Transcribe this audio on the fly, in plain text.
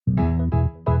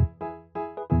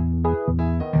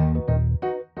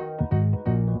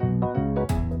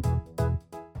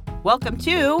Welcome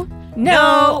to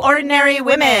No Ordinary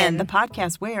Women, the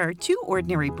podcast where two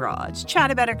ordinary broads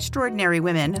chat about extraordinary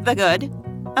women, the good,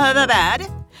 the bad,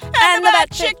 and the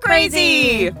batshit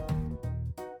crazy.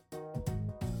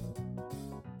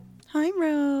 Hi,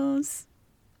 Rose.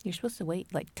 You're supposed to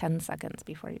wait like 10 seconds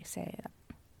before you say it.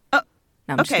 Oh,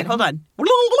 no, okay, hold on.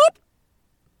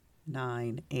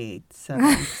 9, 8,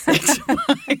 7, 6, 5,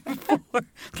 4,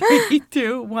 3,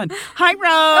 2, 1. Hi, Rose.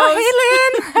 Oh, hey,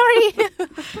 Lynn. How are you?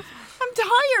 I'm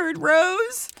tired,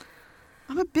 Rose.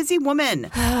 I'm a busy woman.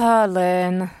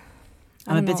 Lynn.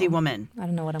 I'm a busy woman. I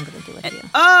don't know what I'm going to do with you.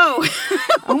 Oh.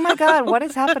 Oh, my God. What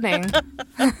is happening?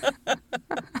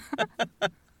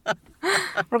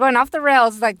 We're going off the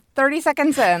rails like 30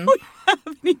 seconds in. We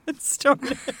haven't even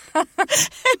started. And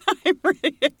I'm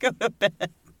ready to go to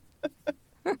bed.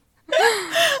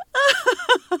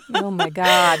 Oh, my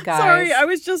God, guys. Sorry,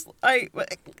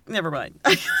 never mind.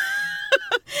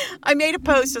 I made a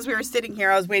post as we were sitting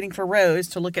here. I was waiting for Rose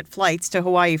to look at flights to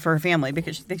Hawaii for her family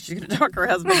because she thinks she's going to talk her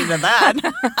husband into that.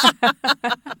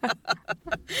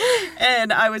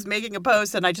 And I was making a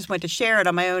post and I just went to share it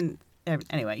on my own.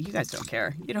 Anyway, you guys don't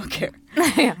care. You don't care.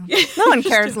 Yeah. No one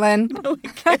cares, Lynn. No one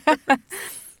cares.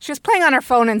 She was playing on her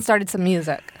phone and started some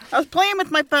music. I was playing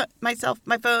with my phone.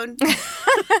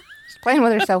 She's playing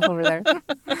with herself over there.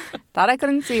 Thought I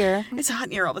couldn't see her. It's hot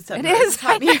in here all of a sudden. It is. It's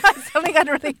hot in here. Something got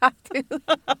really hot, too.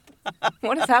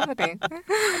 What is happening?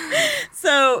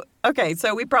 So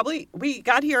we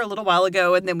got here a little while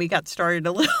ago, and then we got started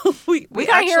a little. We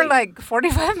got here like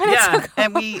 45 minutes ago.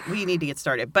 And we need to get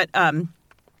started. But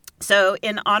so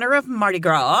in honor of Mardi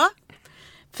Gras,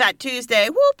 Fat Tuesday,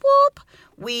 whoop whoop,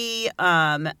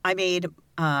 I made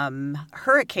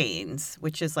Hurricanes,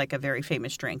 which is like a very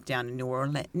famous drink down in New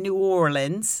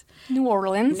Orleans.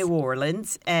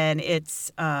 And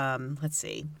it's let's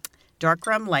see, dark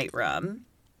rum, light rum,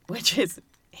 which is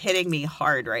hitting me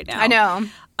hard right now. I know.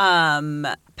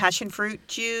 Passion fruit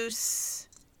juice,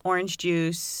 orange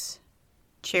juice,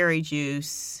 cherry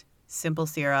juice, simple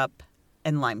syrup,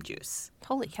 and lime juice.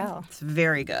 Holy cow. It's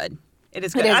very good. It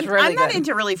is good. It is really I'm not good.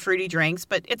 into really fruity drinks,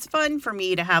 but it's fun for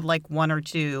me to have like one or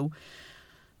two,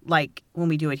 like when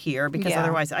we do it here, because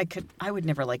otherwise I would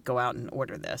never like go out and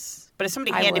order this. But if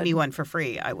somebody handed me one for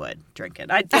free, I would drink it.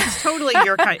 It's totally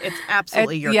your kind. It's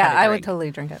absolutely your kind of drink. Yeah, I would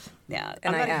totally drink it. Yeah,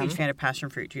 and I'm not a huge fan of passion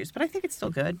fruit juice, but I think it's still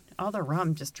good. All the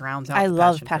rum just drowns out. I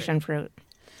love passion fruit.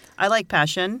 I like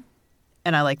passion,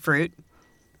 and I like fruit.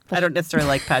 I don't necessarily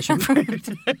like passion fruit.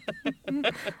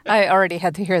 I already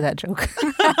had to hear that joke.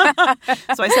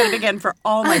 So I said it again for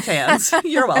all my fans.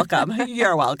 You're welcome.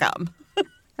 You're welcome.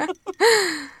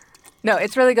 No,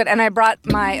 it's really good. And I brought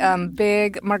my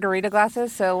big margarita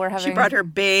glasses, so we're having... She brought her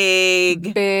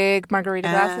big margarita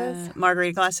glasses.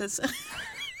 Margarita glasses.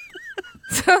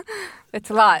 So it's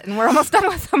a lot, and we're almost done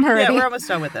with them already. Yeah, we're almost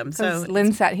done with them. So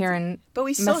Lynn sat here and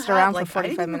messed around for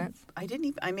 45 minutes.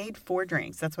 I made 4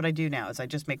 drinks. That's what I do now, is I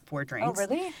just make 4 drinks. Oh,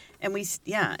 really? And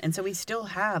and so we still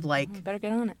have like... You better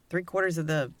get on it. 3/4 of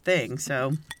the thing,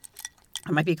 so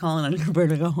I might be calling on Uber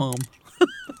to go home.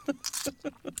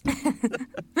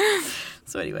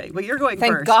 So anyway, well, you're going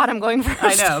first. Thank God I'm going first.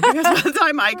 I know, because by the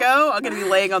time I go, I'm going to be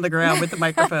laying on the ground with the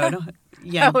microphone.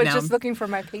 Yeah, I was just looking for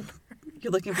my paper.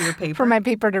 You're looking for your paper? For my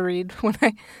paper to read when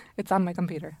it's on my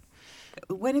computer.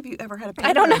 When have you ever had a paper?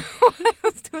 I don't know when I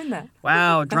was doing that.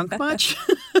 Wow, drunk much?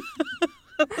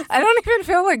 I don't even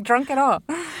feel like drunk at all.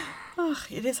 Oh,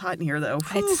 it is hot in here, though.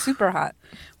 It's super hot.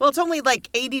 Well, it's only like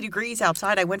 80 degrees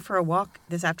outside. I went for a walk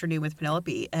this afternoon with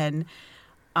Penelope, and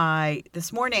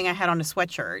this morning I had on a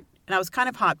sweatshirt, and I was kind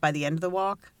of hot by the end of the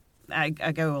walk. I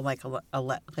go like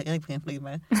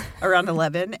around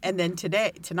 11, and then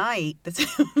tonight,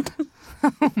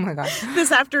 oh my God, this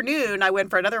afternoon I went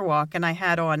for another walk, and I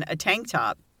had on a tank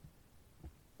top,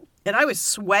 and I was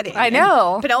sweating. I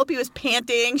know. And Penelope was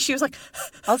panting. She was like,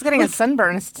 I was getting a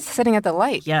sunburn sitting at the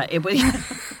light. Yeah, it was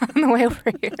on the way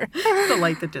over here. The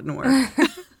light that didn't work.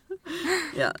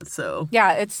 Yeah, so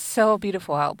yeah, it's so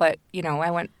beautiful out, but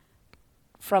I went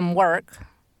from work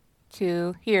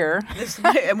to here.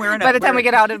 And by the time we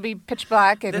get out, it'll be pitch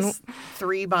black. And this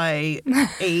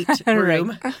 3x8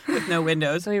 room with no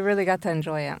windows. So we really got to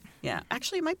enjoy it. Yeah.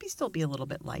 Actually, it might still be a little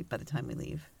bit light by the time we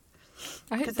leave.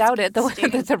 I doubt it.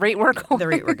 The rate we're going. The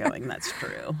rate we're going. That's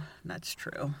true. That's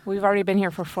true. We've already been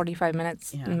here for 45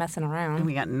 minutes messing around. And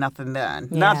we got nothing done.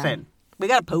 Yeah. Nothing. We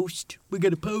got to post. Ooh.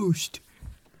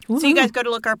 So you guys go to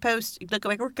look our post.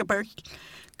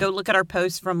 Go look at our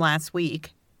post from last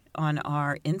week on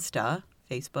our Insta,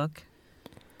 Facebook.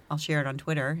 I'll share it on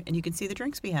Twitter, and you can see the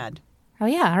drinks we had. Oh,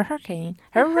 yeah, our hurricanes.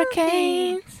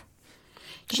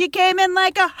 She came in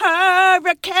like a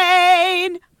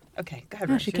hurricane. Okay, go ahead,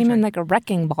 No, Rose. she your came turn. in like a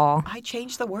wrecking ball. I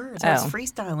changed the words. I was Oh.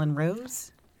 freestyling,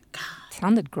 Rose.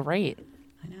 Sounded great.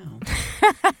 I know.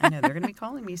 I know. They're going to be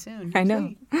calling me soon. I know.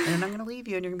 See? And then I'm going to leave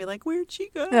you, and you're going to be like, where'd she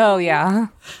go? Oh, yeah.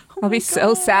 I'll be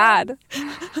so sad. And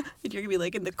you're going to be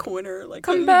like in the corner. Like,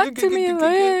 Come back to me,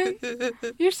 Lynn.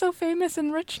 You're so famous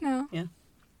and rich now. Yeah.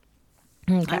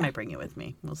 Okay. I might bring you with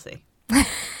me. We'll see. I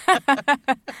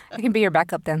can be your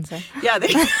backup dancer. Yeah.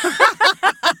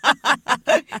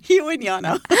 You and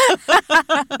Yana.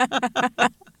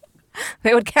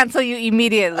 They would cancel you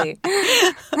immediately.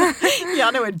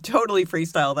 Yana would totally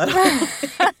freestyle that.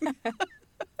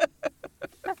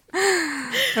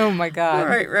 Oh, my God. All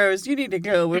right, Rose, you need to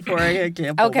go before I get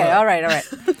canceled. Okay, all right.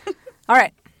 All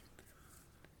right.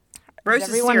 Rose Is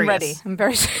everyone is serious. ready? I'm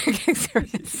very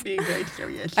serious. Being very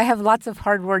serious. I have lots of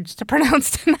hard words to pronounce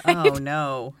tonight. Oh,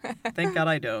 no. Thank God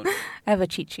I don't. I have a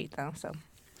cheat sheet, though. So,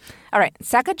 all right.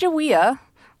 Sacagawea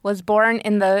was born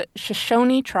in the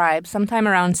Shoshone tribe sometime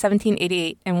around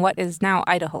 1788 in what is now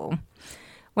Idaho.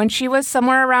 When she was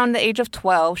somewhere around the age of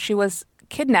 12, she was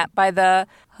kidnapped by the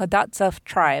Hidatsa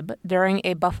tribe during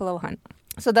a buffalo hunt.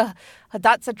 So the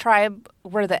Hidatsa tribe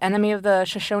were the enemy of the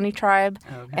Shoshone tribe,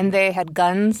 and they had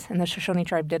guns, and the Shoshone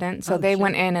tribe didn't. So they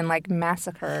went in and like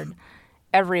massacred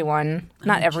everyone,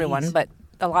 not everyone, but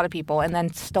a lot of people, and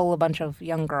then stole a bunch of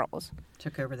young girls.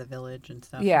 Took over the village and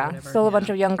stuff. Yeah, stole a bunch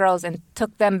of young girls and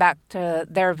took them back to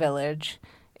their village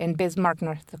in Bismarck,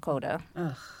 North Dakota.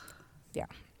 Ugh. Yeah.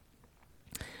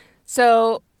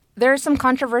 So there's some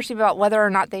controversy about whether or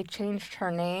not they changed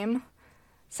her name.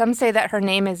 Some say that her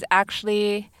name is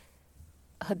actually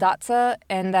Hidatsa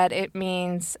and that it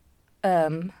means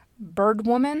bird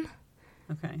woman.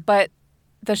 Okay. But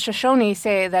the Shoshone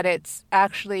say that it's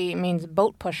actually means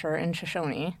boat pusher in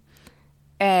Shoshone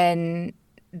and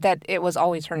that it was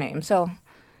always her name. So,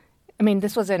 I mean,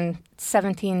 this was in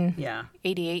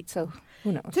 1788, so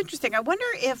who knows? It's interesting. I wonder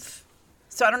if,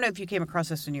 so I don't know if you came across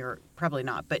this when you were, probably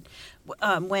not, but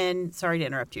when, sorry to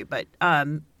interrupt you, but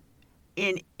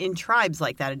in tribes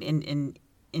like that, in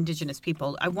indigenous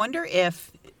people, I wonder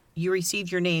if you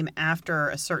received your name after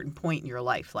a certain point in your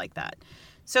life like that.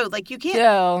 So, like, you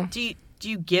can't, do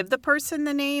you give the person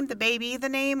the name, the baby the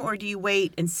name, or do you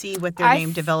wait and see what their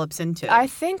name develops into? I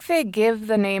think they give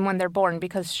the name when they're born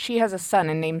because she has a son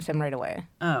and names him right away.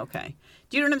 Oh, okay.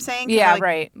 Do you know what I'm saying? Yeah,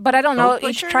 right. But I don't know.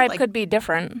 Each tribe like, could be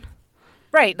different.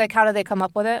 Right. Like, how do they come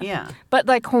up with it? Yeah. But,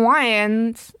 like,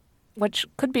 Hawaiians, which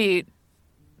could be,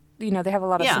 you know, they have a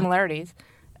lot of similarities,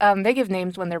 they give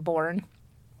names when they're born.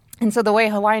 And so the way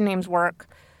Hawaiian names work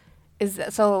is,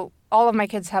 so all of my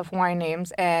kids have Hawaiian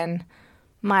names, and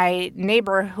my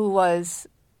neighbor who was,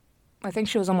 I think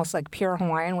she was almost like pure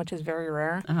Hawaiian, which is very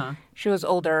rare. Uh-huh. She was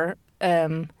older,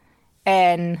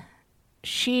 and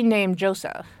she named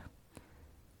Joseph.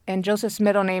 And Joseph's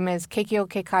middle name is Kekio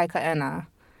Kekai Kaena,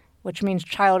 which means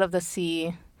child of the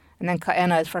sea, and then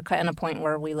Kaena is for Kaena Point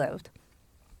where we lived.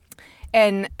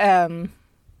 And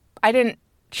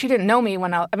she didn't know me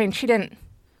when I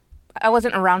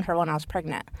wasn't around her when I was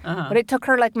pregnant. Uh-huh. But it took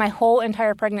her like my whole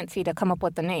entire pregnancy to come up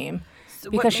with the name.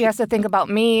 Because she has to think about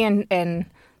me and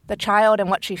the child and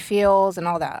what she feels and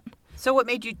all that. So what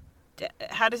made you,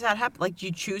 how does that happen? Like, do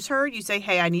you choose her? You say,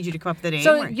 hey, I need you to come up with the name?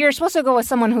 So you're supposed to go with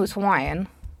someone who's Hawaiian.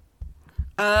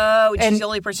 Oh, and she's the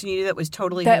only person you knew that was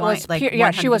totally Hawaiian? Was pure,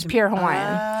 yeah, she was pure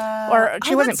Hawaiian. Or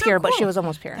she wasn't pure, but she was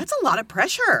almost pure. That's a lot of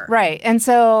pressure. Right. And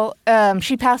so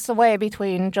she passed away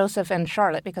between Joseph and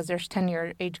Charlotte because there's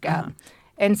 10-year age gap. Uh-huh.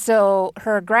 And so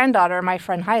her granddaughter, my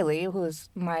friend Hailey, who was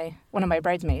one of my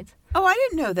bridesmaids. Oh, I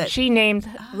didn't know that. She named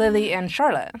Lily and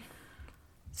Charlotte.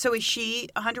 So is she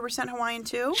 100% Hawaiian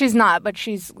too? She's not, but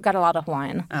she's got a lot of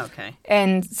Hawaiian. Okay.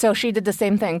 And so she did the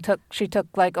same thing. She took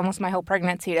like almost my whole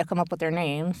pregnancy to come up with their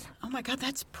names. Oh my God,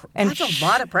 that's a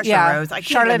lot of pressure, yeah, Rose. I can't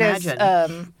Charlotte imagine.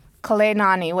 Is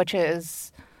Kalenani, which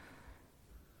is...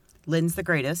 Lynn's the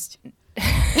greatest.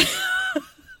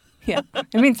 Yeah,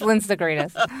 it means Lynn's the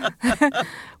greatest.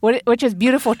 Which is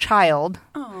beautiful child.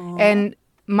 Aww. And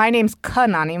my name's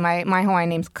Kanani. My Hawaiian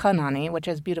name's Kanani, which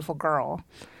is beautiful girl.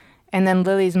 And then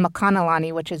Lily's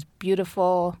Makanalani, which is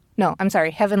beautiful... No, I'm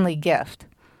sorry, heavenly gift.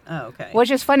 Oh, okay. Which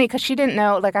is funny because she didn't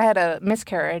know... Like, I had a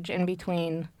miscarriage in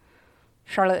between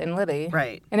Charlotte and Lily.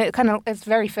 Right. And it's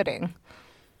very fitting.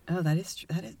 Oh, that's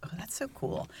so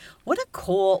cool. What a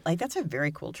cool... Like, that's a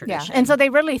very cool tradition. Yeah, and so they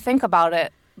really think about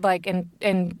it, like,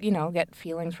 and you know, get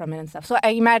feelings from it and stuff. So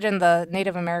I imagine the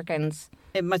Native Americans...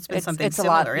 It must be something it's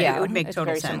similar. A lot, yeah, it would make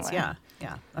total sense. Similar.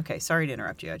 Yeah. Okay, sorry to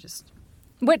interrupt you. I just...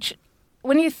 Which...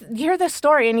 When you hear this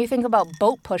story and you think about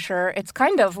boat pusher, it's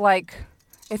kind of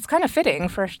fitting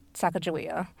for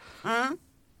Sacagawea. Mm-hmm.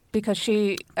 Because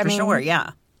she, For sure,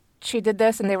 yeah. she did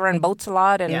this, and they were in boats a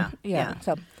lot. And yeah.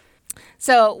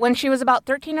 So when she was about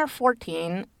 13 or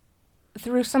 14,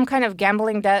 through some kind of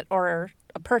gambling debt or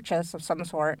a purchase of some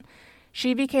sort,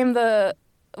 she became the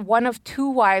one of 2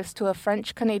 wives to a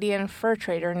French-Canadian fur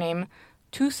trader named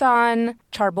Toussaint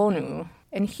Charbonneau.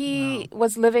 And he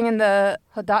was living in the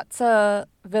Hidatsa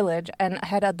village and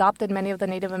had adopted many of the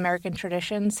Native American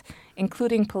traditions,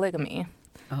 including polygamy.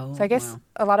 Oh, so I guess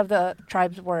a lot of the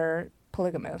tribes were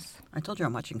polygamous. I told you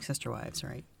I'm watching Sister Wives,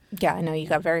 right? Yeah, I know. You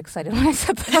got very excited when I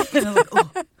said that. I was like, oh.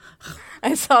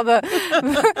 I saw the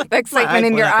excitement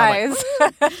in your eyes.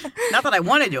 Not that I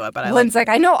want to do it, but I Lynn's like,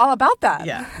 I know all about that.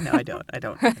 Yeah, no, I don't. I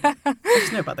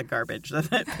just know about the garbage.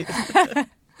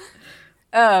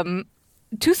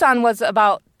 Toussaint was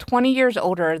about 20 years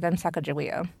older than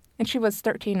Sacagawea, and she was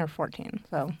 13 or 14,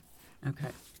 so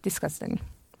disgusting.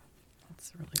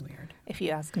 That's really weird. If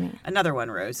you ask me. Another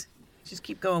one, Rose. Just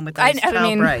keep going with those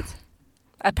child brides.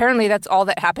 Apparently, that's all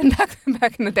that happened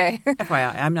back in the day.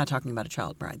 FYI, I'm not talking about a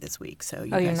child bride this week, so you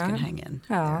guys can hang in.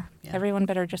 Oh, yeah. Everyone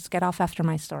better just get off after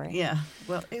my story. Yeah.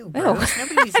 Well, Rose.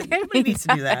 Nobody needs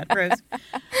to do that, Rose.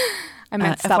 I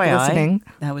meant stop listening.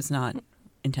 That was not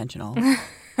intentional.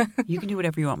 You can do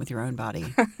whatever you want with your own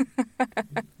body. In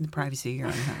the privacy of your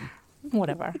own home.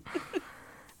 Whatever.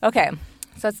 Okay,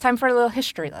 so it's time for a little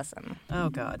history lesson. Oh,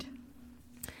 God.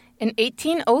 In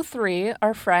 1803,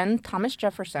 our friend Thomas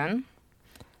Jefferson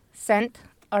sent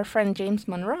our friend James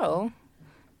Monroe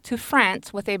to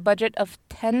France with a budget of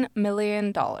 $10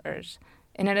 million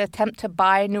in an attempt to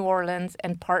buy New Orleans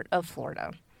and part of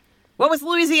Florida. What was the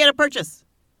Louisiana Purchase?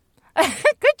 Good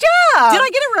job! Did I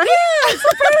get it right? Yeah, I'm so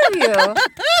proud of you.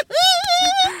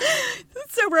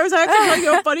 So, Rose, I have to tell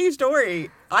you a funny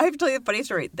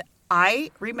story.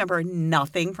 I remember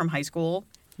nothing from high school,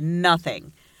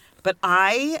 nothing. But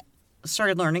I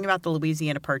started learning about the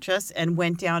Louisiana Purchase and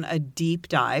went down a deep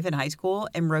dive in high school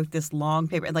and wrote this long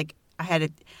paper. Like,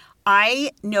 I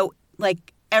know,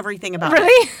 like, everything about it.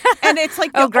 Really? And it's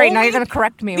like, oh, great. Now you're going to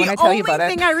correct me when I tell you about it. The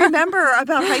only thing I remember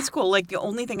about high school, like, the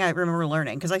only thing I remember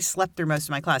learning, because I slept through most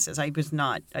of my classes. I was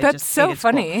not. That's so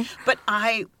funny. School. But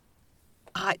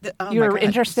you were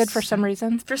interested for some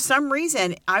reason? For some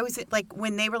reason, I was like,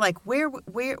 when they were like, what were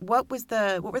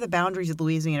the boundaries of the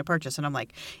Louisiana Purchase? And I'm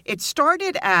like, it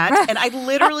started at, and I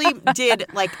literally did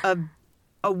like a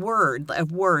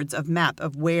map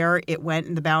of where it went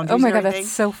and the boundaries. Oh my and God, everything.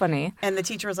 That's so funny. And the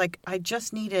teacher was like, I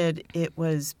just needed, it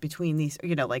was between these,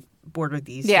 like bordered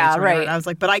these. Yeah, right. And I was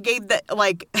like, but I gave the,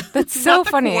 like, that's so not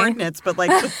the funny. Coordinates, but like.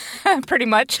 Pretty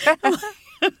much.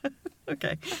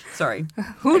 Okay, sorry.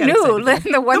 Who knew?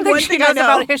 The one thing she knows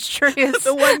about history is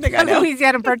the one thing I know.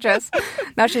 Louisiana Purchase.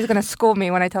 Now she's going to school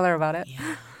me when I tell her about it.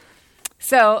 Yeah.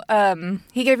 So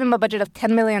he gave him a budget of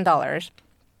 $10 million.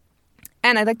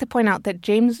 And I'd like to point out that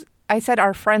I said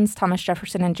our friends Thomas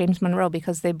Jefferson and James Monroe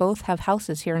because they both have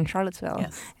houses here in Charlottesville.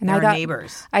 Yes, and they're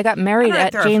neighbors. I got married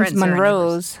at James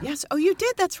Monroe's. Yes. Oh, you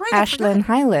did? That's right. Ashland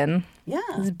Highland. Yeah.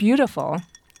 It's beautiful.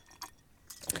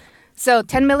 So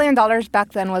 $10 million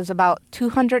back then was about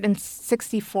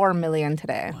 $264 million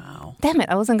today. Wow. Damn it.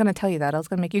 I wasn't going to tell you that. I was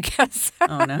going to make you guess.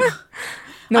 Oh, no.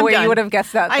 No way you would have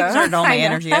guessed that, though. I exerted all my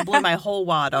energy. I blew my whole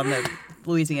wad on the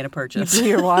Louisiana Purchase. You blew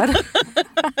your wad?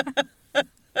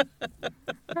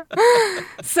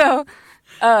 So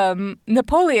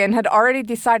Napoleon had already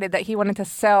decided that he wanted to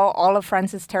sell all of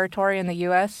France's territory in the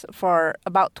U.S. for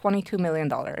about $22 million.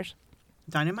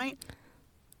 Dynamite?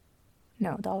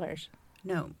 No, dollars.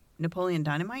 No. Napoleon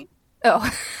Dynamite? Oh.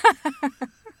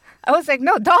 I was like,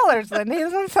 no, dollars, Lynn. He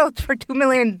doesn't sell for $2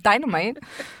 million dynamite.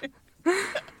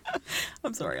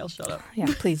 I'm sorry, I'll shut up. Yeah,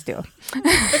 please do.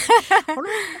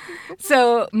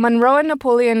 So Monroe and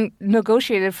Napoleon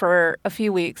negotiated for a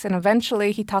few weeks, and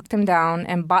eventually he talked him down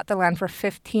and bought the land for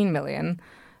 $15 million,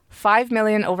 $5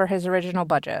 million over his original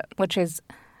budget, which is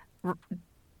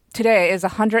today is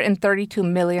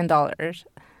 $132 million.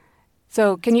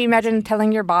 So can you imagine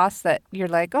telling your boss that you're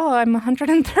like, oh, I'm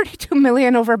 $132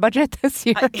 million over budget this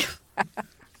year?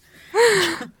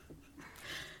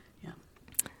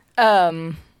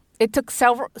 Yeah. It took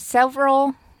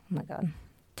several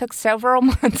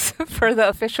months for the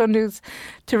official news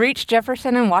to reach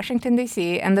Jefferson in Washington,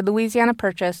 D.C., and the Louisiana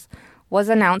Purchase was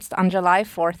announced on July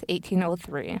 4th,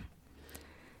 1803.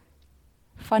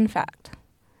 Fun fact.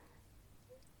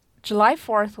 July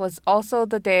 4th was also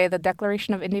the day the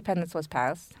Declaration of Independence was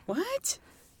passed. What?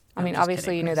 I mean,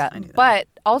 obviously you knew that. I knew that. But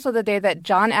also the day that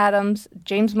John Adams,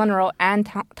 James Monroe, and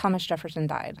Thomas Jefferson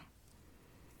died.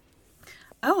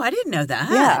 Oh, I didn't know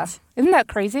that. Yeah. Isn't that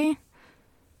crazy?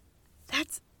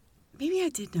 Maybe I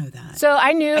did know that. So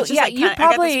I knew, you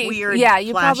probably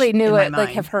knew it, like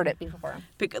have heard it before.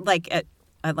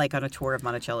 like on a tour of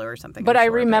Monticello or something. But I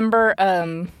remember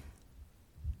that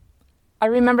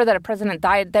a president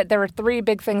died. That there were 3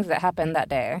 big things that happened that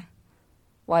day.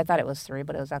 Well, I thought it was 3,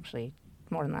 but it was actually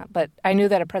more than that. But I knew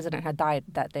that a president had died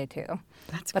that day too.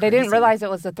 That's but crazy. I didn't realize it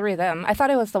was the 3 of them. I thought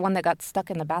it was the one that got stuck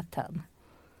in the bathtub.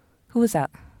 Who was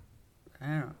that? I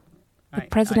don't know. The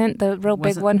president, the real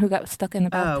big one who got stuck in the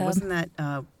bathtub. Wasn't that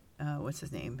what's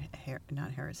his name?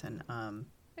 Not Harrison.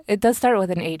 It does start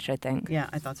with an H, I think. Yeah,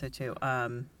 I thought so too. I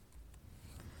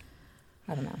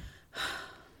don't know.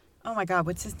 Oh my God,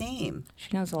 what's his name?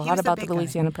 She knows a lot about the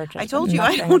Louisiana Purchase. I told you,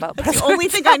 I don't. It's the only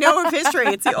thing I know of history.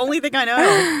 It's the only thing I know.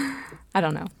 I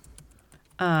don't know.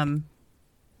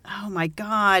 Oh my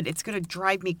God, it's gonna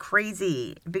drive me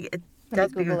crazy. Let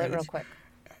me Google it real quick.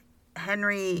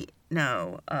 Harrison.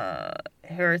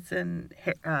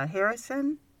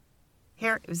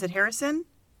 Was it Harrison?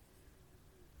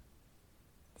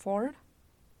 Ford?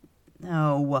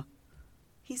 No,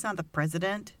 he's not the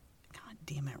president. God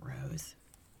damn it, Rose.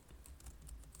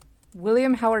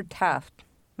 William Howard Taft.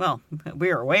 Well,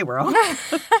 we were way wrong.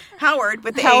 Howard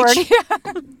with the Howard, H. Yeah.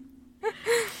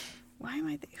 Who am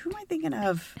I thinking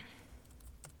of?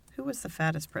 Who was the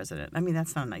fattest president? I mean,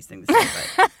 that's not a nice thing to say,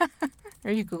 but...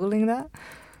 Are you Googling that?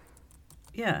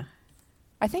 Yeah.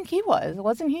 I think he was,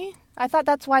 wasn't he? I thought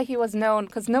that's why he was known,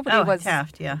 because nobody was...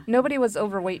 Taft, yeah. Nobody was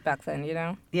overweight back then, you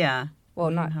know? Yeah. Well,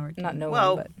 not no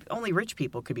one, but... only rich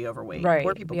people could be overweight. Right,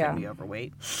 Poor people couldn't be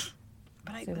overweight.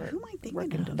 But who am I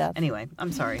thinking of? Death. Anyway,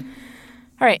 I'm sorry.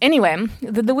 All right, anyway,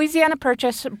 the Louisiana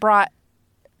Purchase bought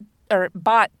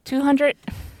 200...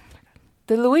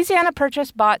 The Louisiana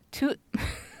Purchase bought two...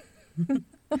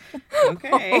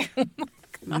 Okay.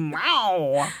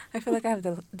 Wow. I feel like I have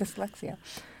dyslexia.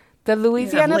 The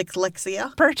Louisiana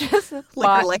Purchase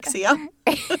bought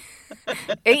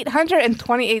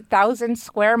 828,000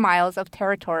 square miles of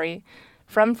territory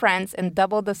from France and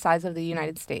doubled the size of the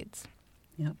United States.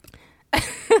 Yep.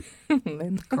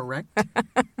 Correct.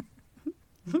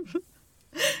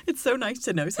 It's so nice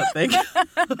to know something.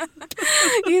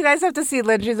 You guys have to see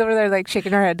Lynn. She's over there like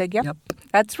shaking her head. Like, yep.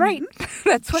 That's right. Mm-hmm.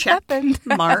 That's what happened.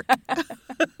 Mark.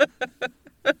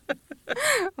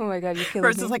 Oh my God, you're killing me.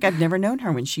 Rose is like, I've never known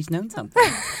her when she's known something.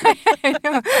 I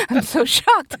know. I'm so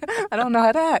shocked. I don't know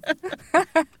how to act.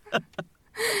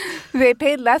 They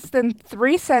paid less than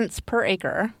 3 cents per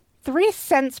acre. 3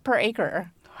 cents per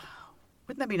acre.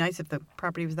 Wouldn't that be nice if the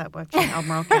property was that much in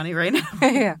Albemarle County right now?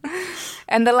 Yeah.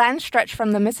 And the land stretched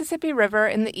from the Mississippi River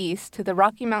in the east to the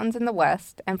Rocky Mountains in the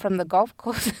west, and from the Gulf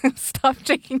Coast... Stop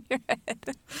shaking your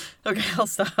head. Okay, I'll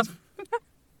stop.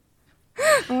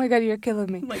 Oh my God, you're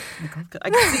killing me. Like, I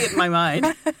can see it in my mind.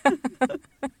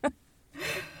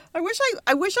 I wish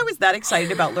I was that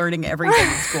excited about learning everything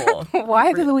in school.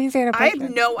 Why the Louisiana Purchase? I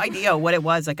have no idea what it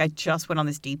was. Like, I just went on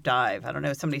this deep dive. I don't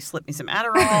know. Somebody slipped me some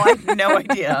Adderall. I have no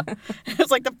idea. It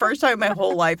was like the first time in my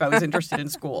whole life I was interested in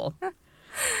school.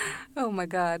 Oh my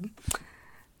God.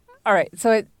 All right.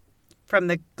 So from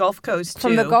the Gulf Coast to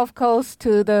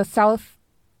the south,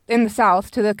 in the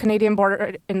south to the Canadian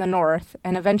border in the north,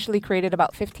 and eventually created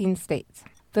about 15 states.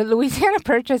 The Louisiana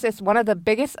Purchase is one of the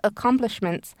biggest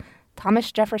accomplishments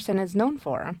Thomas Jefferson is known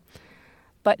for.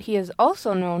 But he is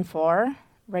also known for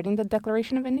writing the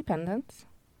Declaration of Independence,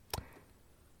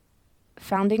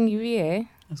 founding UVA. I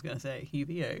was going to say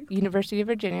UVA. University of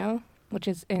Virginia, which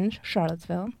is in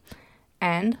Charlottesville,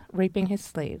 and raping his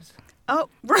slaves. Oh,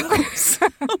 Rose.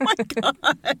 Oh, my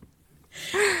God.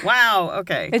 Wow.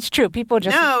 Okay. It's true. People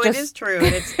just... No, it is true.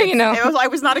 It's you know. I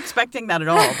was not expecting that at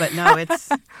all, but no, it's...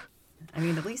 I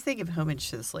mean, at least they give homage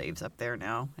to the slaves up there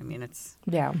now. I mean, it's...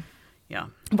 Yeah. Yeah.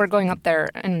 We're going up there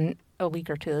in a week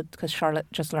or two because Charlotte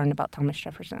just learned about Thomas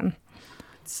Jefferson.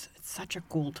 It's such a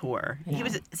cool tour. Yeah. He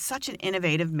was such an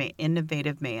innovative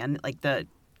man.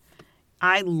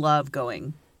 I love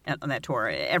going on that tour.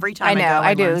 Every time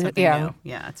I do. Learn something new.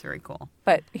 Yeah, it's very cool.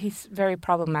 But he's very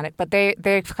problematic. But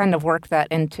they kind of work that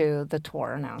into the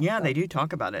tour now. Yeah, so. They do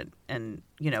talk about it, and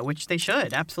which they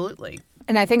should, absolutely.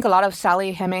 And I think a lot of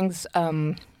Sally Hemings'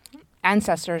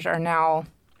 ancestors are now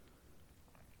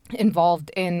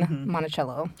involved in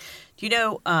Monticello. Do you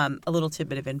know a little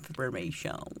tidbit of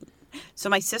information? So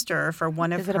my sister, for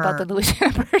one of her... Is it about the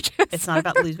Louisiana Purchase? It's not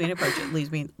about the Louisiana Purchase.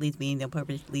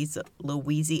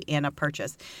 Louisiana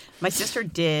Purchase. My sister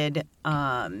did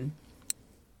a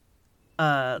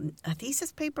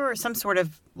thesis paper or some sort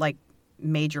of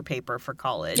major paper for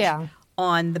college. Yeah.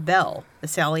 On the bell, the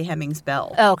Sally Hemings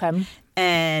bell. Oh, okay.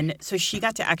 And so she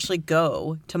got to actually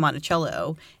go to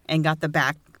Monticello and got the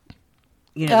back.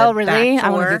 Oh, really? I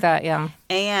want to do that. Yeah.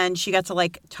 And she got to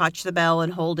touch the bell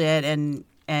and hold it,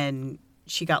 and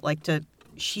she got to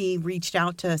she reached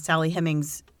out to Sally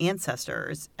Hemings'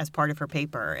 ancestors as part of her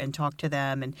paper and talked to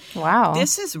them. And wow.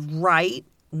 This is right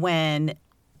when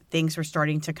things were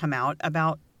starting to come out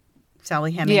about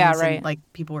Sally Hemings. Yeah, right. And, like,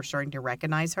 people were starting to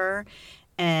recognize her.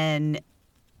 And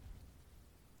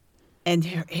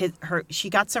she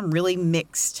got some really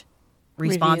mixed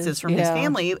responses from his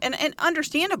family, and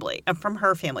understandably, from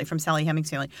her family, from Sally Hemings'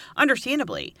 family,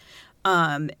 understandably.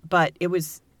 But it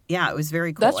was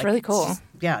very cool. That's really cool.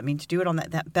 Yeah, I mean, to do it on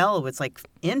that bell was, like,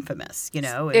 infamous, you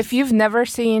know. If you've never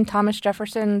seen Thomas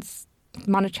Jefferson's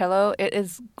Monticello, it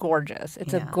is gorgeous.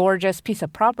 It's a gorgeous piece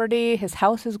of property. His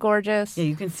house is gorgeous. Yeah,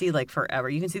 you can see, like, forever.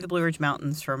 You can see the Blue Ridge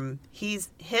Mountains from his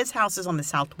house is on the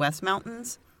Southwest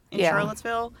Mountains in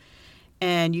Charlottesville,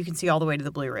 and you can see all the way to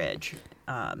the Blue Ridge.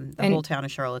 The whole town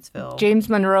of Charlottesville. James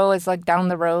Monroe is, like, down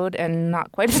the road and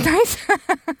not quite as nice.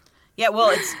 Yeah,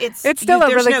 well, it's still a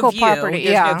really cool view. property.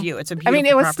 There's no view. It's a beautiful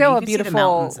it was property. still you a can beautiful see the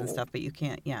mountains and stuff, but you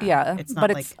can't. Yeah, it's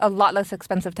not it's a lot less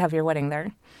expensive to have your wedding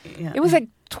there. Yeah. It was like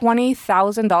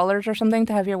 $20,000 or something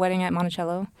to have your wedding at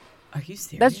Monticello. Are you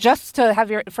serious? That's just to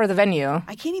have for the venue.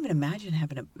 I can't even imagine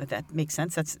having that makes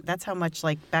sense. That's how much,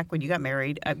 like, back when you got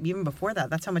married, even before that.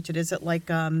 That's how much it is at, like,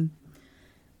 Pippin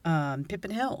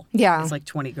Hill. Yeah, it's like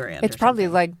 $20,000. It's probably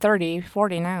like 30,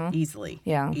 40 now. Easily.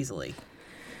 Yeah, easily.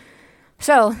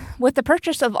 So, with the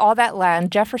purchase of all that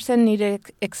land, Jefferson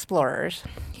needed explorers.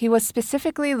 He was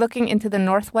specifically looking into the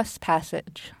Northwest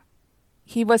Passage.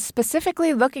 What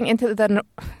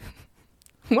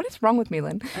is wrong with me,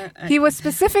 Lynn? He was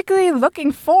specifically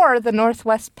looking for the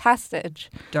Northwest Passage.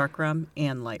 Dark rum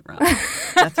and light rum.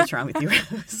 That's what's wrong with you,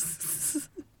 Rose.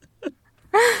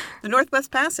 The Northwest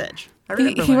Passage. I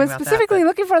remember he was specifically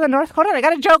looking for the North... Hold on, I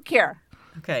got a joke here.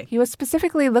 Okay. He was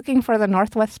specifically looking for the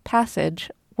Northwest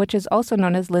Passage, which is also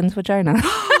known as Lynn's vagina.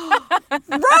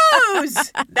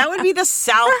 Rose! That would be the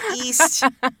Southeast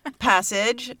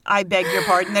Passage. I beg your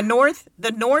pardon.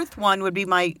 The north one would be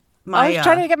my I was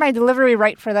trying to get my delivery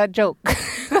right for that joke.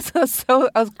 So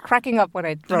I was cracking up when I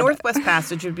wrote The Northwest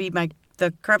Passage would be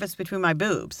the crevice between my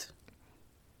boobs.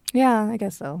 Yeah, I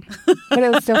guess so. But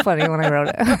it was still funny when I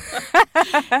wrote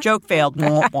it. Joke failed.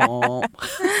 No,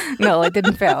 it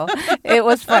didn't fail. It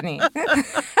was funny.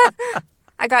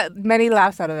 I got many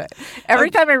laughs out of it.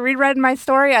 Every time I reread my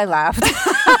story, I laughed.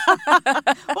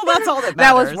 Well, that's all that matters.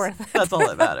 That was worth it. That's all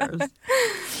that matters.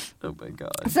 Oh, my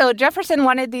God. So Jefferson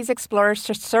wanted these explorers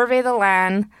to survey the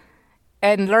land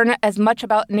and learn as much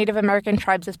about Native American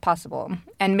tribes as possible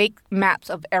and make maps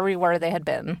of everywhere they had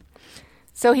been.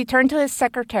 So he turned to his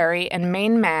secretary and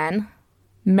main man,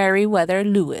 Meriwether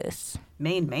Lewis.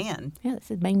 Main man? Yeah, this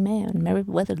is main man,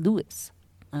 Meriwether Lewis.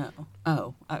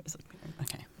 Oh. I was like,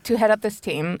 okay. To head up this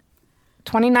team,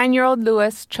 29-year-old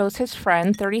Lewis chose his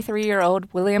friend,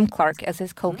 33-year-old William Clark, as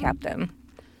his co-captain.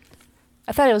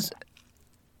 I thought it was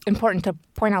important to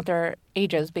point out their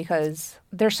ages because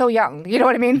they're so young. You know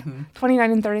what I mean? Mm-hmm.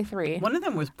 29 and 33. One of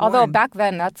them was born... Although back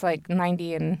then, that's like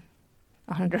 90 and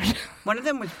 100. One of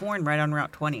them was born right on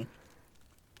Route 20.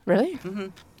 Really?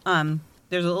 Mm-hmm.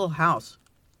 There's a little house.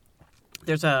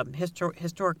 There's a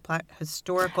historical placard.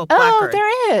 Oh,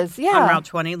 there is. Yeah. On Route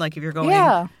 20, like if you're going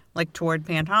like toward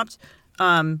Pantops.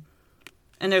 And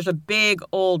there's a big,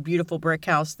 old, beautiful brick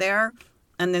house there.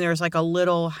 And then there's like a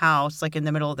little house like in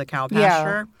the middle of the cow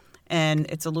pasture. And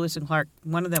it's a Lewis and Clark.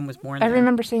 One of them was born there. I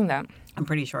remember seeing that. I'm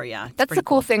pretty sure, yeah. That's the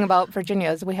cool thing about Virginia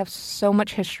is we have so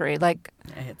much history. Like,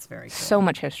 it's very cool. So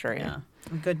much history. Yeah.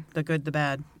 The good, the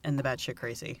bad, and the bad shit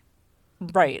crazy.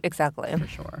 Right, exactly. For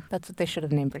sure. That's what they should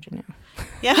have named Virginia.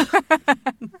 Yeah.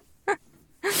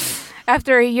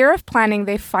 After a year of planning,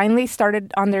 they finally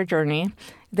started on their journey.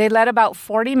 They led about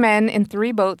 40 men in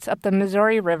 3 boats up the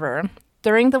Missouri River.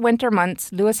 During the winter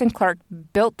months, Lewis and Clark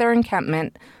built their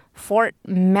encampment, Fort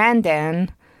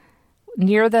Mandan,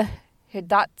 near the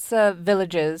Hidatsa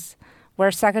villages, where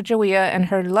Sacagawea and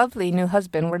her lovely new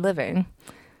husband were living.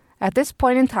 At this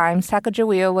point in time,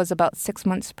 Sacagawea was about 6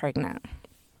 months pregnant.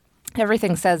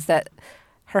 Everything says that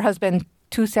her husband,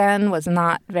 Tucson, was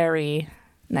not very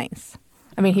nice.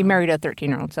 I mean, he married a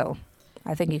 13-year-old, so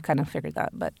I think you kind of figured that.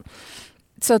 But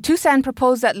so Tucson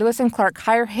proposed that Lewis and Clark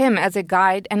hire him as a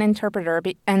guide and interpreter,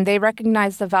 and they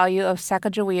recognized the value of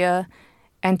Sacagawea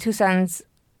and Tucson's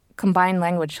combined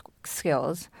language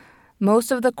skills.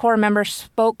 Most of the Corps members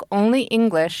spoke only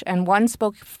English, and one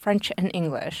spoke French and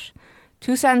English.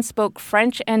 Tucson spoke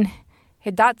French and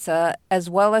Hidatsa, as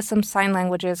well as some sign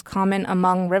languages common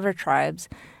among river tribes,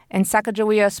 and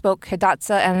Sacagawea spoke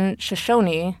Hidatsa and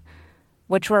Shoshone,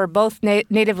 which were both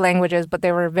native languages, but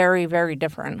they were very, very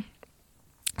different.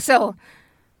 So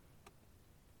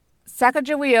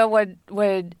Sacagawea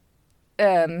would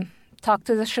talk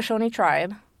to the Shoshone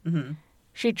tribe,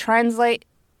 she'd translate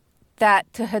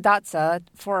that to Hidatsa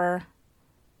for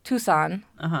Tucson.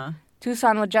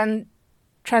 Tucson would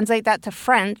translate that to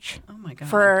French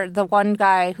for the one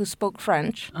guy who spoke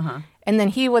French. And then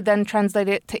he would then translate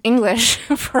it to English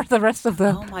for the rest of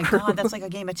the group. God, that's like a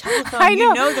game of telephone. I know.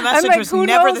 You know the message was never the same. Who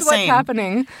knows what's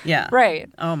happening? Yeah. Right.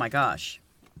 Oh, my gosh.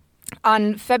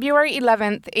 On February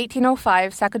 11th,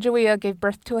 1805, Sacagawea gave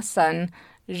birth to a son,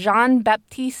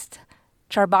 Jean-Baptiste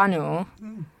Charbonneau.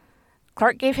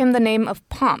 Clark gave him the name of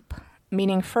Pomp,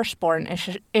 meaning firstborn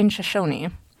in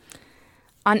Shoshone.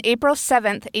 On April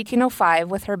 7th,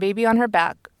 1805, with her baby on her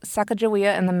back,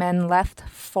 Sacagawea and the men left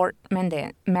Fort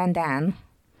Mandan.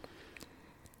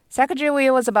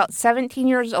 Sacagawea was about 17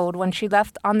 years old when she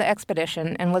left on the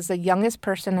expedition and was the youngest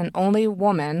person and only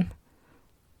woman,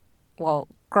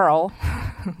 girl,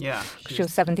 she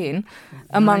was 17,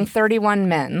 among 31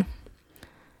 men.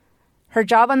 Her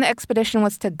job on the expedition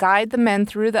was to guide the men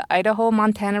through the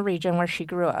Idaho-Montana region where she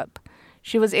grew up.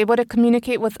 She was able to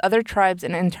communicate with other tribes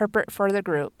and interpret for the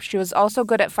group. She was also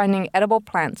good at finding edible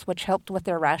plants, which helped with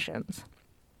their rations.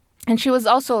 And she was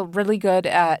also really good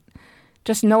at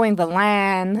just knowing the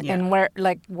land and where,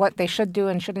 like, what they should do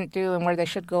and shouldn't do and where they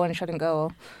should go and shouldn't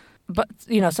go. But,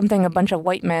 something a bunch of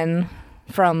white men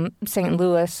from St.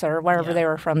 Louis or wherever they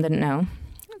were from didn't know.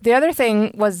 The other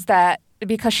thing was that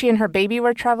because she and her baby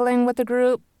were traveling with the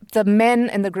group, the men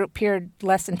in the group appeared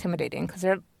less intimidating because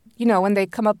they're, when they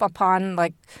come up upon,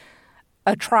 like,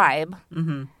 a tribe,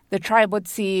 the tribe would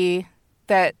see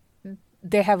that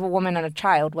they have a woman and a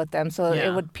child with them, so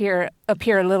it would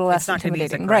appear a little less intimidating. It's not going to be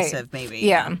as aggressive, maybe.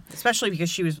 Yeah. Especially because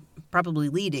she was probably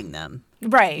leading them.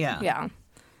 Right, yeah.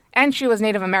 And she was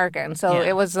Native American, so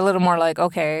it was a little more like,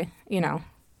 okay, a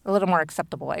little more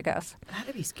acceptable, I guess. It had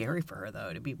to be scary for her,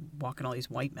 though, to be walking all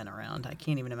these white men around. I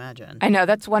can't even imagine. I know.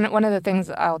 That's one of the things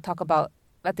I'll talk about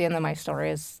at the end of my story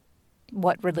is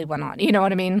what really went on. You know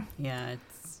what I mean? Yeah,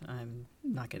 I'm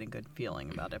not getting a good feeling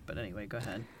about it, but anyway, go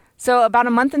ahead. So about a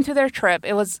month into their trip,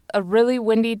 it was a really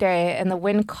windy day, and the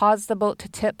wind caused the boat to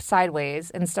tip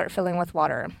sideways and start filling with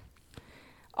water.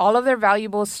 All of their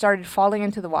valuables started falling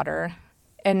into the water,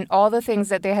 and all the things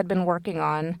that they had been working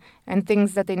on and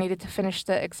things that they needed to finish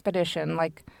the expedition,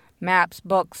 like maps,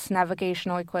 books,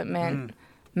 navigational equipment,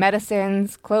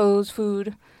 medicines, clothes,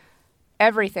 food,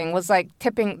 everything was like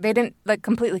tipping. They didn't like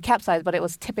completely capsize, but it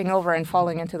was tipping over and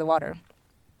falling into the water.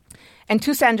 And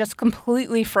Tucson just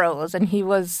completely froze, and he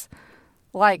was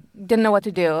like, didn't know what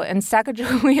to do. And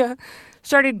Sacagawea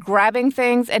started grabbing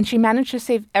things, and she managed to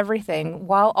save everything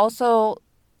while also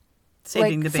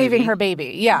saving her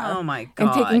baby. Yeah. Oh my God.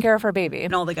 And taking care of her baby.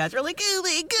 And all the guys are like, oh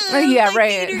my God. Yeah, my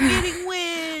right. feet are getting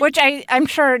wet. Which I'm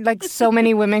sure like so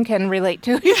many women can relate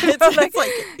to. It's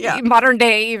like modern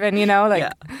day even,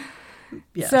 Yeah.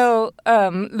 Yes. So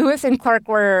Lewis and Clark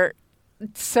were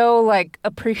so like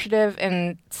appreciative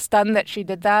and stunned that she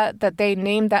did that they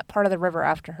named that part of the river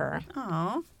after her.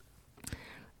 Aww.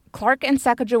 Clark and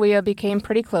Sacagawea became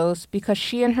pretty close because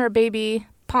she and her baby,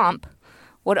 Pomp,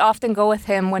 would often go with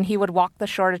him when he would walk the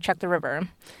shore to check the river.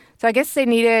 So I guess they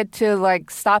needed to like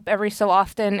stop every so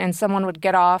often, and someone would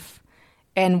get off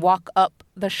and walk up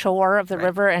the shore of the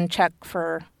river and check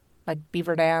for like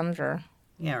beaver dams or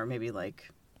maybe like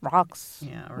rocks,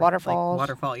 or waterfalls. Like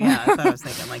waterfall, yeah. That's what I was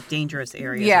thinking, like dangerous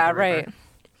areas. Yeah, of the river. Right.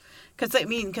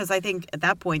 Because I think at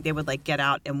that point they would like get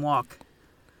out and walk.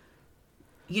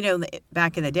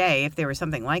 Back in the day, if there was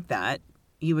something like that,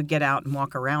 you would get out and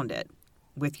walk around it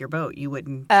with your boat. You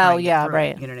wouldn't. Oh yeah,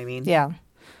 right. You know what I mean? Yeah,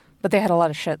 but they had a lot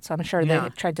of shit, so I'm sure they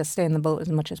tried to stay in the boat as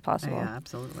much as possible. Yeah,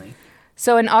 absolutely.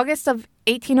 So in August of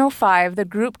 1805, the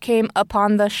group came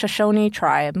upon the Shoshone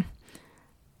tribe,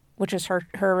 which is her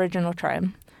original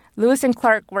tribe. Lewis and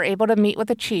Clark were able to meet with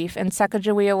the chief, and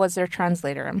Sacagawea was their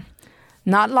translator.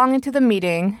 Not long into the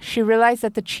meeting, she realized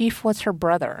that the chief was her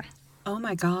brother. Oh,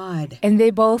 my God. And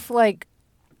they both, like,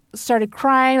 started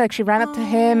crying. Like, she ran up to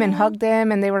him and hugged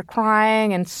him, and they were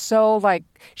crying. And so, like,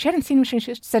 she hadn't seen him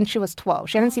since she was 12.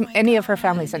 She hadn't seen any of her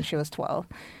family since she was 12.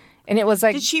 And it was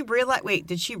like... Did she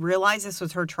realize this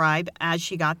was her tribe as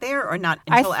she got there, or not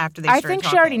until after they started talking? I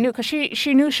think she already knew, because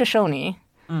she knew Shoshone.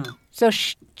 So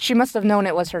she must have known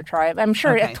it was her tribe. I'm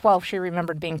sure at 12 she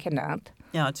remembered being kidnapped.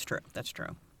 Yeah, that's true. That's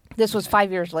true. This was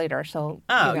 5 years later, so...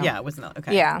 Oh, yeah, it was not...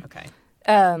 Okay. Yeah. Okay.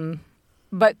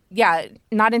 But, yeah,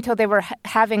 not until they were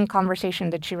having conversation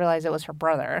did she realize it was her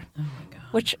brother. Oh, my God.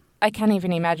 Which I can't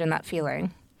even imagine that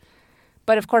feeling.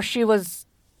 But, of course, she was,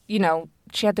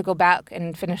 she had to go back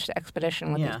and finish the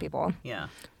expedition with these people. Yeah.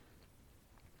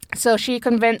 So she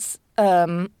convinced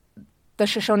the the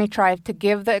Shoshone tribe to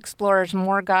give the explorers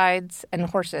more guides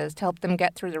and horses to help them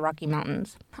get through the Rocky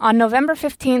Mountains. On November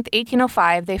 15th,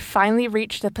 1805, they finally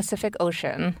reached the Pacific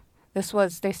Ocean.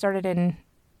 They started in,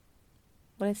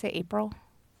 what did I say, April?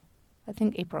 I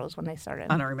think April is when they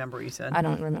started. I don't remember what you said. I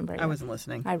don't remember. I wasn't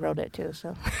listening. I wrote it too,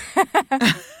 so.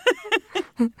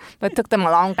 But it took them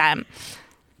a long time.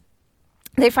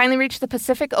 They finally reached the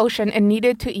Pacific Ocean and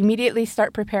needed to immediately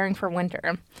start preparing for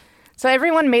winter. So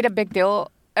everyone made a big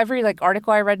deal. Every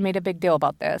article I read made a big deal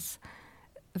about this.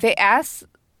 They asked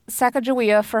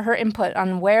Sacagawea for her input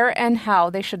on where and how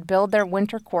they should build their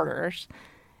winter quarters.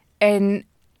 And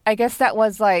I guess that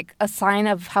was a sign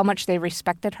of how much they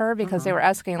respected her, because they were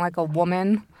asking a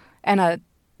woman and a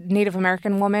Native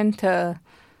American woman to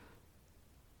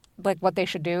what they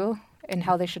should do and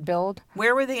how they should build.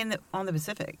 Where were they on the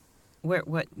Pacific?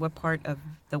 What part of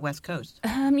the West Coast?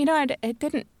 It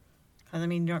didn't. I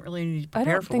mean, you don't really need to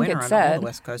prepare for winter on all the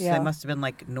West Coast. Yeah. So they must have been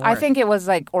north. I think it was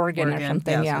Oregon or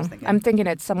something. Yeah, I'm thinking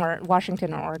it's somewhere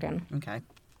Washington or Oregon. Okay.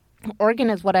 Oregon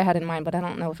is what I had in mind, but I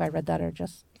don't know if I read that or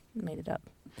just made it up.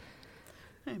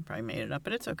 I probably made it up,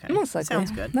 but it's okay. Most likely.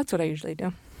 Sounds good. That's what I usually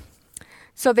do.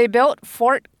 So they built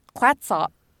Fort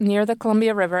Clatsop near the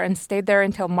Columbia River and stayed there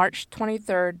until March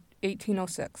 23rd,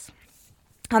 1806.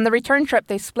 On the return trip,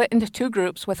 they split into two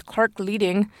groups, with Clark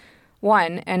leading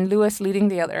one and Lewis leading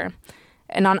the other.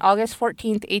 And on August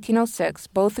 14th, 1806,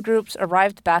 both groups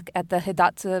arrived back at the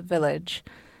Hidatsa village.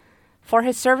 For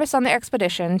his service on the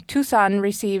expedition, Tucson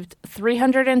received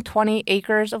 320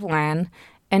 acres of land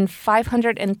and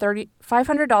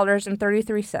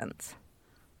 $500.33,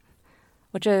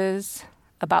 which is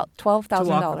about $12,000. To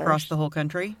walk across the whole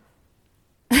country?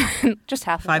 Just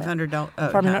half $500 of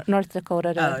it. From North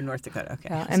Dakota to... North Dakota, okay.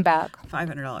 Yeah, and back.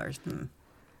 $500.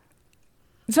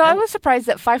 So I was surprised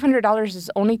that $500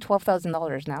 is only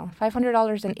 $12,000 now.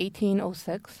 $500 in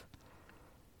 1806.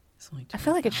 I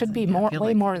feel like it should be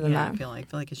way more than that. I feel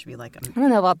like it should be I don't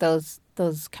know about those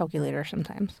calculators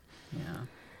sometimes. Yeah.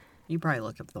 You probably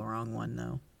looked up the wrong one,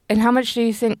 though. And how much do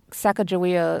you think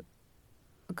Sacagawea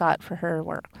got for her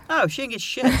work? Oh, she didn't get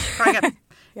shit. She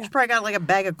probably got a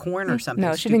bag of corn or something.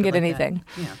 No, she didn't get anything.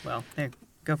 That. Yeah, well, there,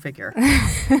 go figure.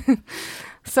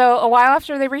 So a while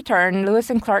after they returned,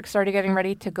 Lewis and Clark started getting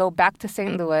ready to go back to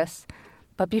St. Louis.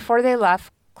 But before they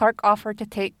left, Clark offered to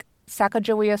take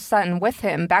Sacagawea's son with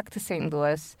him back to St.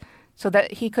 Louis so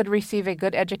that he could receive a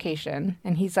good education.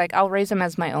 And he's like, I'll raise him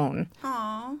as my own.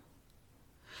 Aww.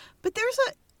 But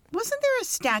wasn't there a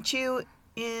statue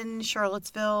in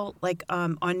Charlottesville,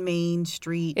 on Main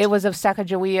Street? It was of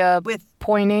Sacagawea with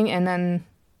pointing, and then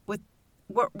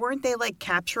weren't they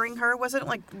capturing her? Wasn't it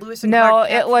Lewis and Clark?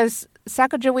 No, it was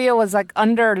Sacagawea was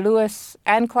under Lewis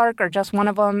and Clark, or just one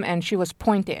of them, and she was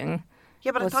pointing.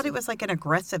 Yeah, but I thought it was an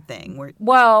aggressive thing.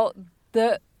 Well,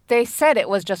 they said it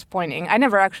was just pointing. I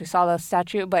never actually saw the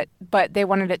statue, but they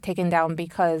wanted it taken down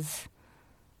because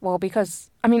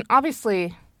I mean,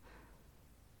 obviously,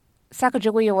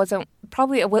 Sacagawea was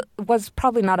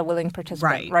probably not a willing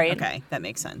participant, right? Okay, that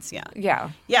makes sense.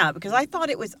 Yeah. Yeah, because I thought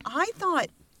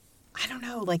I don't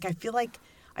know, I feel like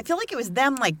it was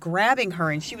them grabbing her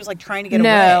and she was trying to get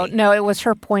away. No, it was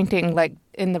her pointing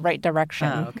in the right direction.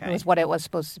 Oh, okay. It was what it was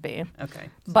supposed to be. Okay.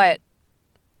 But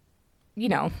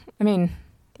I mean,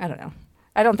 I don't know.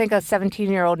 I don't think a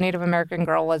 17-year-old Native American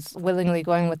girl was willingly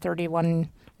going with 31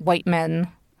 white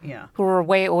men. Yeah. Who were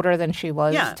way older than she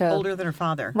was. Yeah, older than her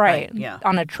father. Right. Yeah.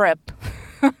 On a trip.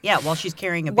 Yeah, while she's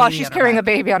carrying a baby a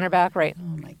baby on her back, right.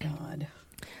 Oh, my God.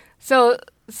 So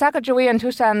Sacagawea and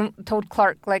Tucson told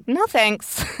Clark, no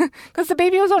thanks, because the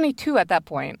baby was only 2 at that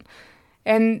point.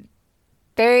 And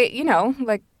they,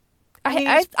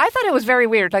 I thought it was very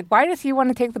weird. Why does he want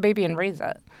to take the baby and raise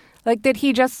it? Did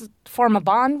he just form a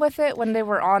bond with it when they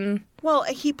were on? Well,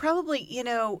 he probably,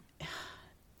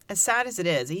 as sad as it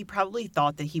is, he probably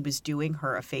thought that he was doing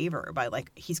her a favor by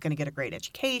he's going to get a great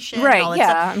education. Right, and all that yeah,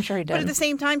 stuff. I'm sure he did. But at the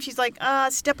same time, she's like,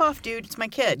 step off, dude. It's my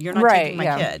kid. You're not taking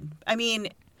my kid. I mean,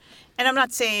 and I'm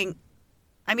not saying,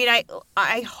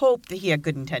 I hope that he had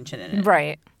good intention in it.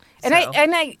 Right. And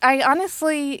I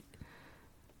honestly,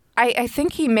 I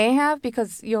think he may have,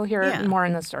 because you'll hear it more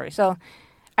in the story. So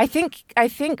I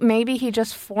think maybe he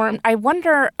just formed. I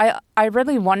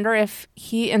really wonder if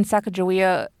he and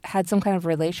Sacagawea had some kind of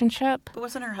relationship. But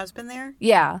wasn't her husband there?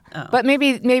 Yeah, but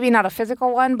maybe not a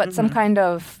physical one, but some kind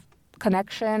of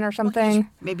connection or something. Well,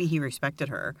 maybe he respected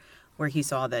her, where he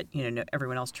saw that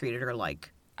everyone else treated her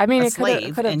like a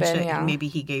slave, could have been. Yeah. Maybe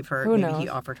he gave her. Who maybe knows? He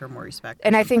offered her more respect.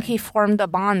 And I think he formed a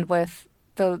bond with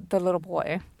the little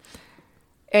boy.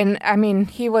 And I mean,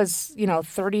 he was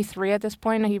 33 at this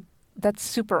point. that's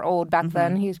super old back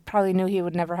then. He probably knew he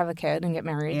would never have a kid and get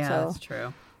married. Yeah, so that's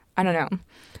true. I don't know.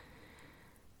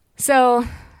 So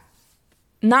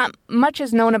not much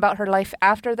is known about her life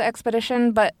after the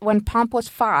expedition, but when Pomp was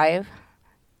 5,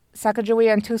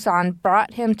 Sacagawea and Tucson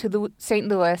brought him to St.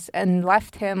 Louis and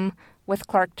left him with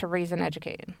Clark to raise and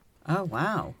educate. Oh,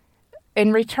 wow.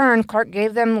 In return, Clark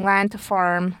gave them land to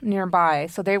farm nearby,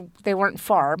 so they weren't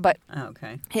far, but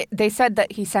they said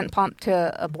that he sent Pomp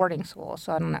to a boarding school,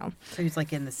 so I don't know. So he's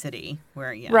like in the city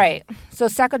where, Right. So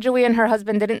Sacagawea and her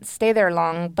husband didn't stay there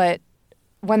long, but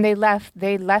when they left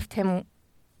him,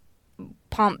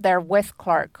 Pomp, there with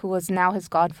Clark, who was now his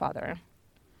godfather.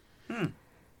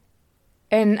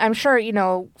 And I'm sure,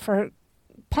 for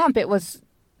Pomp, it was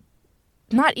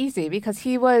not easy because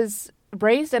he was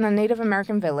raised in a Native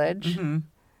American village,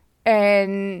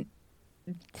 and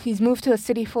he's moved to a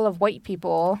city full of white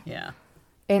people. Yeah.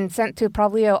 And sent to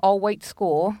probably an all-white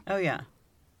school. Oh, yeah.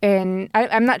 And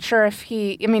I'm not sure if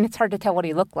it's hard to tell what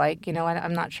he looked like.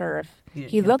 I'm not sure if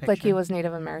he looked like he was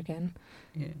Native American.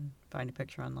 You find a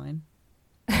picture online?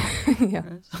 Yeah.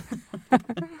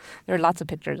 There are lots of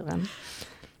pictures of him.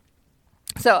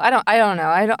 So I don't know.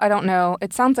 I don't know.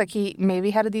 It sounds like he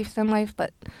maybe had a decent life,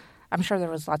 but I'm sure there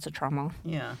was lots of trauma.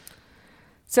 Yeah.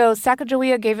 So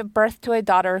Sacagawea gave birth to a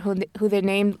daughter who they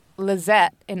named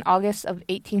Lizette in August of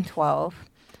 1812.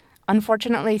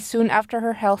 Unfortunately, soon after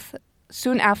her health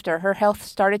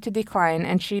started to decline,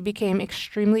 and she became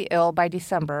extremely ill by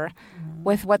December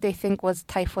with what they think was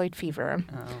typhoid fever.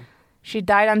 Oh. She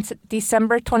died on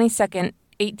December 22nd,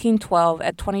 1812,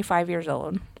 at 25 years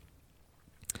old.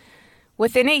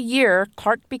 Within a year,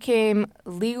 Clark became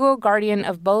legal guardian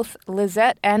of both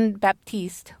Lizette and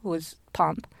Baptiste, who was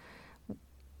Pomp.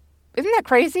 Isn't that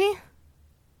crazy?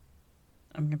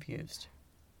 I'm confused.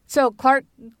 So Clark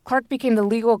became the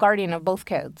legal guardian of both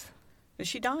kids. But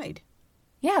she died.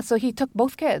 Yeah, so he took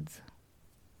both kids.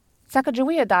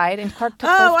 Sacagawea died, and Clark took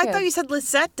both kids. I thought you said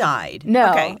Lisette died. No,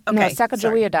 okay. No,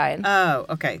 Sacagawea died. Oh,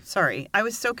 okay. Sorry. I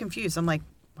was so confused. I'm like,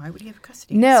 why would he have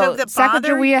custody? No, so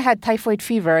Sacagawea had typhoid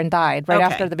fever and died right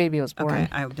after the baby was born. Okay,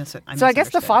 I guess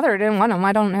the father didn't want him.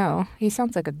 I don't know. He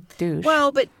sounds like a douche.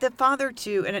 Well, but the father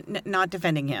too, and not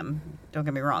defending him. Don't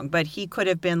get me wrong, but he could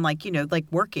have been like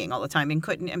working all the time and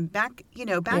couldn't. And back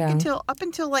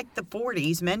until like the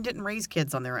 40s, men didn't raise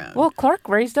kids on their own. Well, Clark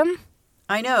raised them.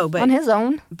 I know, but on his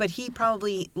own. But he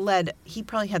probably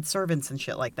had servants and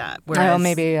shit like that. Whereas,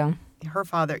 maybe, yeah. Her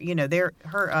father,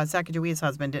 Sacagawea's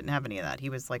husband didn't have any of that. He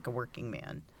was like a working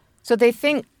man. So they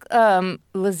think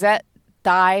Lizette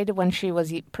died when she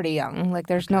was pretty young. Like,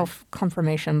 there's no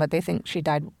confirmation, but they think she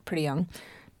died pretty young.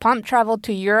 Pomp traveled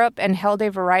to Europe and held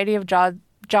a variety of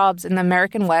jobs in the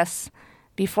American West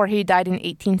before he died in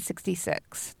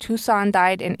 1866. Tucson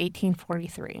died in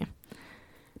 1843.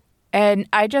 And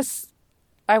I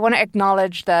want to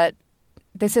acknowledge that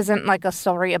this isn't like a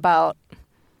story about,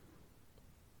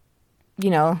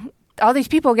 all these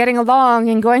people getting along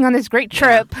and going on this great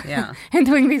trip and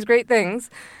doing these great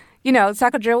things.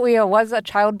 Sacagawea was a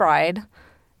child bride.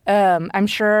 I'm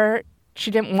sure she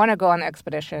didn't want to go on the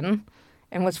expedition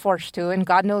and was forced to, and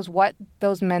God knows what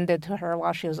those men did to her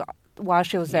while she was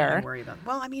there. I worry about.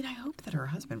 Well, I mean, I hope that her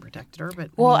husband protected her,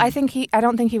 but I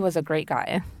don't think he was a great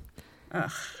guy.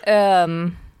 Ugh.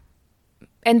 And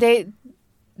I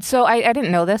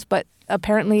didn't know this, but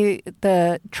apparently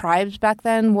the tribes back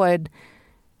then would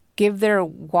give their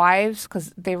wives,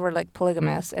 because they were like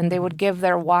polygamous, and they would give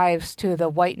their wives to the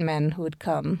white men who would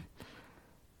come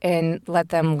and let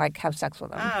them like have sex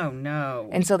with them. Oh, no.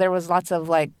 And so there was lots of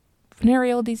like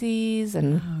venereal disease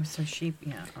and... Oh, so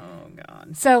oh,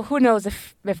 God. So who knows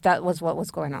if that was what was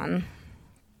going on.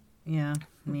 Yeah,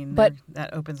 I mean, but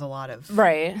that opens a lot of...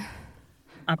 Right.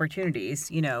 Opportunities,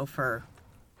 for...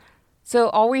 So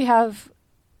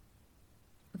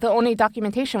the only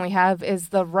documentation we have is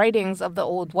the writings of the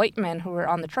old white men who were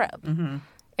on the trip. Mm-hmm.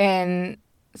 And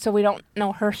so we don't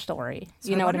know her story.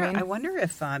 So what I mean? I wonder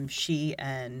if she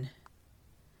and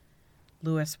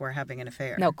Lewis were having an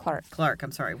affair. No, Clark.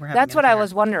 I'm sorry. That's what I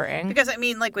was wondering. Because,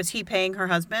 was he paying her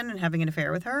husband and having an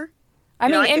affair with her?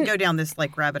 I could go down this,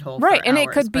 rabbit hole right, for and hours,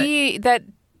 it could be that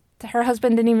her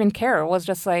husband didn't even care. It was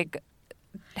just,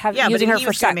 using her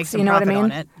for sex. You know what I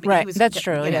mean? Right, that's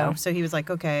true. So he was like,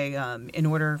 okay, in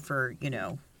order for, I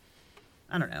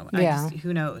don't know.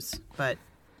 Who knows?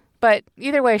 But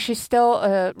either way, she's still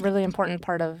a really important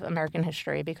part of American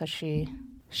history because she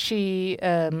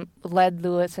led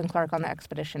Lewis and Clark on the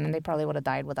expedition, and they probably would have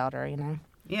died without her.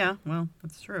 Yeah, well,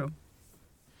 that's true.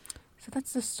 So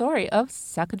that's the story of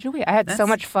Sacagawea. I had so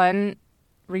much fun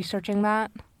researching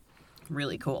that.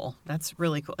 really cool. That's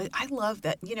really cool. I love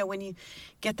that. When you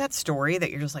get that story that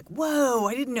you're just like, whoa,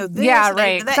 I didn't know this. Yeah,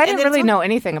 right. Because I didn't really know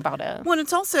anything about it. Well,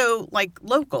 it's also like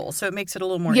local, so it makes it a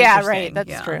little more interesting. Yeah, right.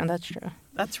 That's true. That's true.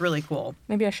 That's really cool.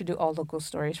 Maybe I should do all local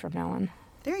stories from now on.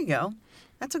 There you go.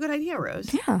 That's a good idea,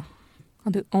 Rose. Yeah.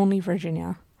 I'll do only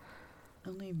Virginia.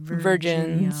 Only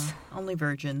virgins. Only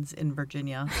virgins in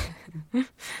Virginia.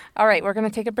 All right, we're going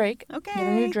to take a break. Okay. Get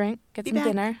a new drink. Get some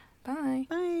dinner. Bye.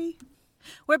 Bye.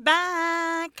 We're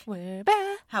back. We're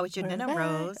back. How was your dinner,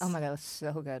 Rose? Oh, my God. It was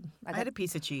so good. I had a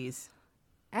piece of cheese.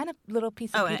 And a little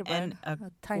piece of pita bread. And a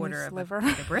tiny quarter sliver. of a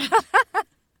pita bread.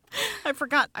 I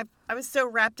forgot. I was so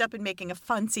wrapped up in making a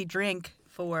fancy drink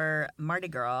for Mardi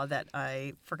Gras that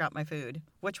I forgot my food,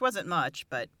 which wasn't much,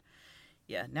 but...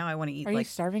 Yeah, now I want to eat Are you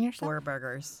starving yourself? 4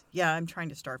 burgers. Yeah, I'm trying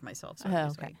to starve myself. So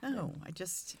okay. No, I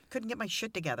just couldn't get my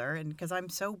shit together. And because I'm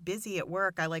so busy at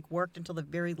work, I worked until the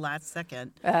very last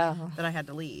second that I had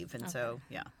to leave. And so,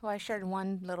 yeah. Well, I shared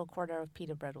one little quarter of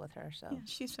pita bread with her. So yeah,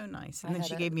 she's so nice. And then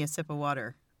she gave me a sip of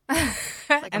water. It's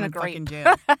like and I'm in fucking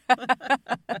jail.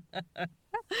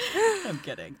 I'm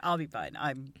kidding. I'll be fine.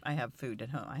 I have food at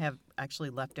home. I have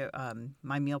actually left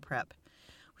my meal prep,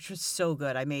 which was so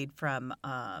good. I made from...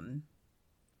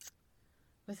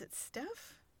 Was it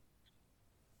stuff?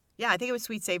 Yeah, I think it was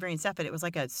sweet, savory, and stuff. And it was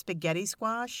like a spaghetti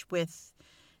squash with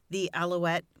the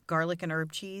alouette garlic and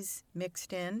herb cheese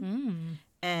mixed in.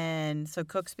 And so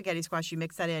cooked spaghetti squash, you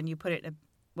mix that in. You put it in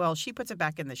well, she puts it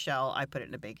back in the shell. I put it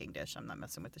in a baking dish. I'm not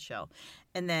messing with the shell.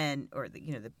 And then, or the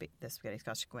spaghetti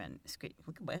squash. And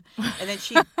then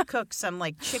she cooks some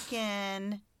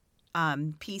chicken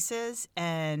pieces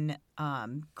and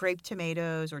grape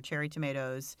tomatoes or cherry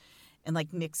tomatoes. And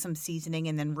mix some seasoning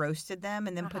and then roasted them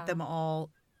and then put them all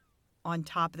on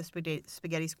top of the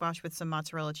spaghetti squash with some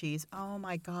mozzarella cheese. Oh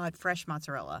my God, fresh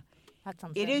mozzarella. That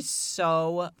sounds good. It is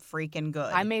so freaking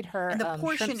good. I made her and the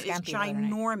portion is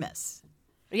ginormous.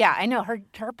 Yeah, I know. Her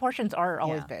portions are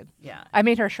always big. Yeah. I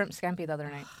made her shrimp scampi the other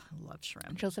night. I love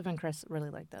shrimp. Joseph and Chris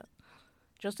really liked it.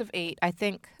 Joseph ate. I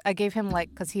think I gave him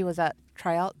because he was at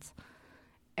tryouts.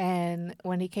 And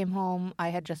when he came home, I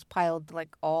had just piled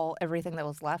everything that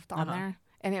was left on there.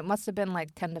 And it must have been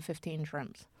 10 to 15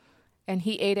 shrimps. And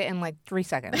he ate it in 3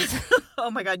 seconds. Oh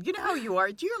my God. You know how you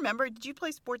are. Do you remember? Did you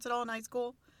play sports at all in high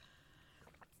school?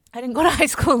 I didn't go to high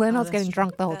school, Lynn. I was getting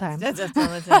drunk the whole time. That's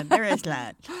there is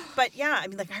that. But yeah, I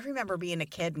mean, I remember being a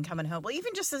kid and coming home. Well,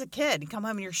 even just as a kid, you come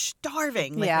home and you're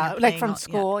starving. From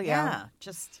school. Yeah.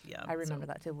 I remember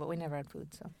that too, but we never had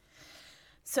food, so.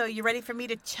 So you ready for me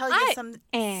to tell you some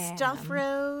stuff,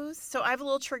 Rose? So I have a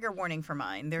little trigger warning for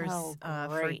mine. There's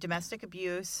for domestic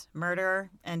abuse,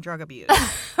 murder, and drug abuse.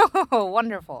 Oh,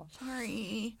 wonderful.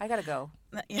 Sorry. I got to go.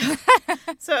 Yeah.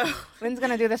 So Lynn's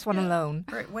going to do this one alone.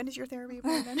 Right. When is your therapy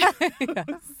appointment?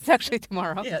 It's actually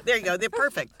tomorrow. Yeah, there you go. They're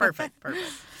perfect.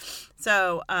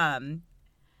 So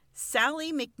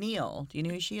Sally McNeil. Do you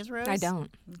know who she is, Rose? I don't.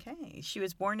 Okay. She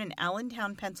was born in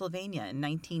Allentown, Pennsylvania in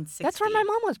 1960. That's where my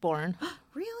mom was born.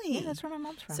 Really? Yeah, that's where my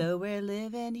mom's from. So we're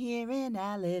living here in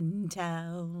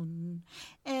Allentown,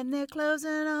 and they're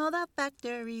closing all the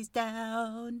factories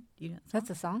down. Do you know that song? That's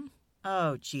a song?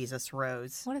 Oh, Jesus,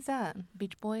 Rose. What is that?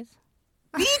 Beach Boys?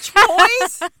 Beach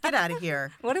Boys? Get out of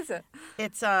here. What is it?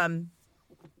 It's, isn't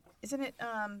it,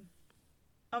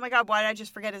 oh my God, why did I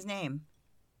just forget his name?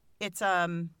 It's,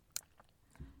 not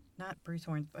Bruce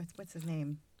Horn. What's his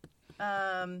name?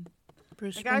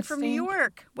 Bruce the guy from New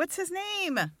York. What's his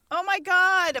name? Oh my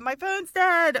God, my phone's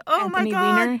dead. Oh Anthony my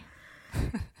God. Weiner?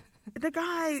 The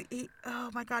guy.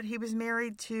 Oh my God, he was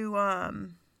married to. Oh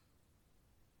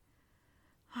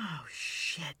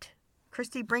shit,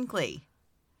 Christy Brinkley.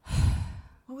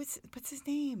 What's his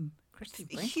name? Christy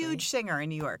Brinkley. A huge singer in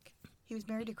New York. He was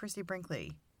married to Christy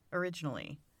Brinkley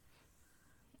originally.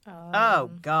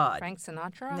 Oh, God. Frank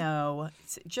Sinatra? No.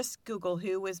 Just Google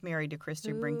who was married to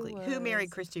Christy Brinkley. Who married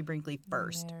Christy Brinkley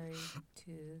first? Married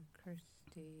to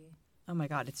Christy. Oh, my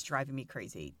God. It's driving me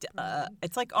crazy.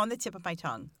 It's on the tip of my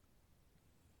tongue.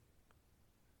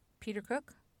 Peter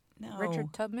Cook? No.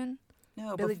 Richard Tubman?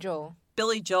 No. Billy Joel?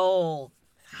 Billy Joel.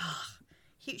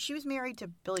 She was married to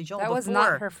Billy Joel before. Was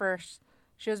not her first.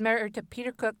 She was married to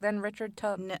Peter Cook, then Richard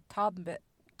Tubman.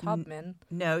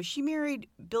 No, she married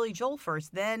Billy Joel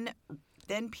first, then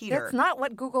Peter. That's not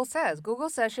what Google says. Google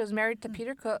says she was married to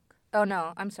Peter Cook. Oh,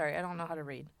 no. I'm sorry. I don't know how to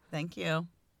read. Thank you.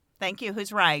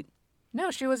 Who's right? No,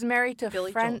 she was married to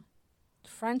Billy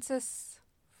Francis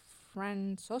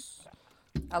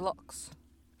Alox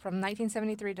from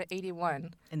 1973 to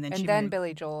 81. And then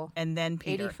Billy Joel. And then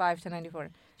Peter. 85 to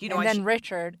 94. And then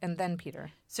Richard, and then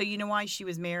Peter. So you know why she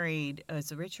was married?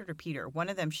 Is it Richard or Peter? One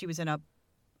of them, she was in a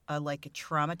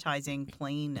traumatizing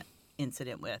plane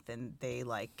incident with, and they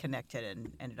like connected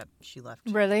and ended up she left.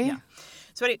 Really? Yeah.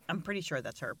 So I'm pretty sure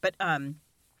that's her. But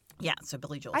yeah. So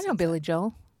Billy Joel. I know Billy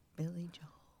Joel. Billy Joel.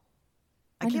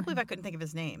 I can't believe I couldn't think of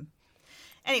his name.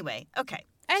 Anyway, okay.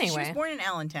 Anyway, so she was born in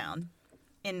Allentown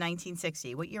in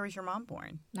 1960. What year was your mom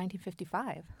born?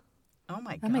 1955. Oh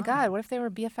my god. Oh my god. What if they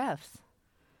were BFFs?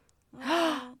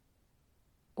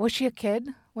 Was she a kid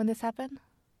when this happened?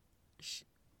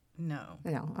 No.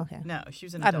 No. Okay. No, she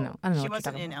was an I adult. don't know. I don't know She what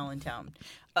wasn't you're in talking Allentown.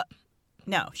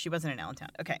 No, she wasn't in Allentown.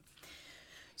 Okay.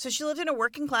 So she lived in a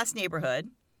working class neighborhood,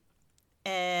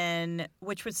 and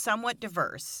which was somewhat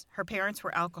diverse. Her parents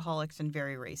were alcoholics and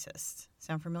very racist.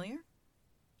 Sound familiar?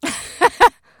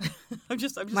 I'm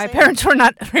just My saying. parents were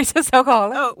not racist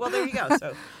alcoholics. Oh, well, there you go.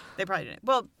 So they probably didn't.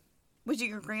 Well,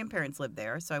 your grandparents lived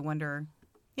there, so I wonder.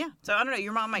 Yeah. So I don't know.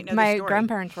 Your mom might know the story. My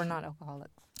grandparents were not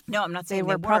alcoholics. No, I'm not saying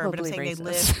they were probably but I'm saying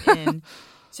racist. they lived in.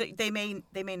 So they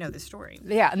may know the story.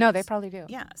 Yeah, no, they probably do.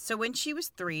 Yeah. So when she was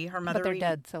 3, her mother. But they're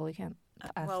dead, so we can't.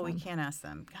 Well, we can't ask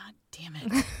them. God damn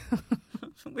it.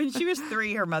 When she was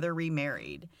 3, her mother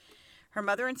remarried. Her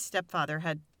mother and stepfather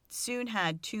soon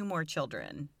had 2 more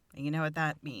children. And you know what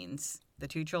that means. The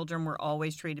 2 children were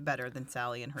always treated better than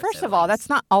Sally and her First siblings. of all, that's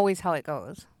not always how it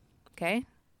goes. Okay?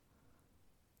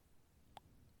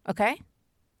 Okay?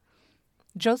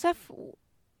 Joseph...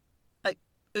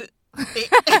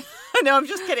 No, I'm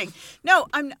just kidding. No,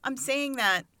 I'm saying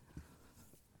that.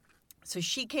 So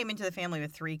she came into the family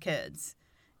with 3 kids,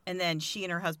 and then she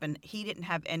and her husband, he didn't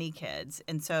have any kids,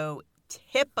 and so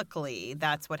typically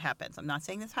that's what happens. I'm not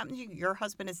saying this happens to you. Your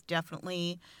husband is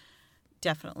definitely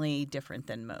different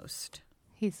than most.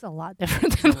 He's a lot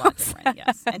different than most. Different,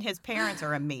 yes. And his parents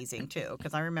are amazing too,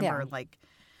 because I remember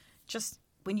just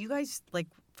when you guys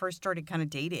first started kind of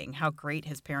dating, how great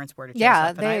his parents were to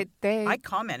Joseph. Yeah, I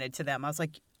commented to them. I was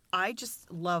like, I just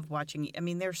love watching. I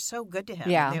mean, they're so good to him.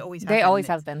 Yeah, they always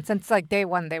have been since day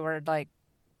one. They were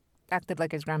acted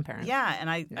like his grandparents. Yeah, and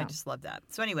I just love that.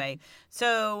 So anyway,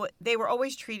 they were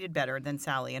always treated better than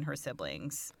Sally and her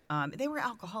siblings. They were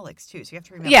alcoholics too, so you have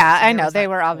to remember. Yeah, I know they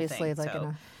were obviously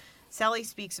Sally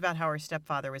speaks about how her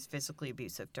stepfather was physically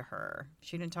abusive to her.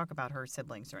 She didn't talk about her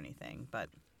siblings or anything, but.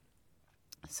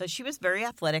 So she was very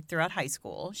athletic throughout high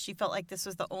school. She felt like this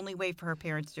was the only way for her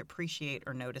parents to appreciate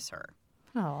or notice her.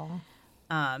 Oh,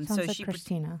 sounds like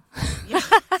Christina. Yeah,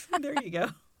 there you go.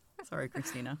 Sorry,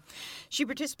 Christina. She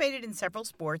participated in several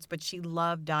sports, but she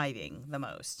loved diving the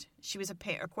most. She was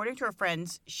according to her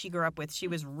friends she grew up with, she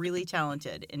was really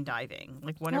talented in diving.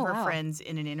 Like one of her friends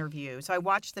in an interview. So I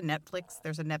watched there's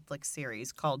a Netflix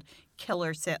series called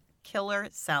Killer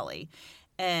Sally,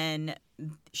 and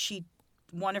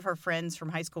one of her friends from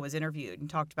high school was interviewed and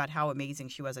talked about how amazing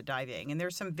she was at diving. And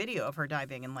there's some video of her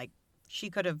diving, and she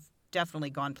could have definitely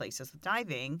gone places with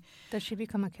diving. Does she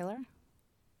become a killer?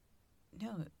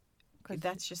 No,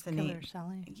 that's just the Killer name.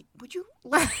 Sally. Would you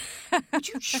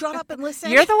shut up and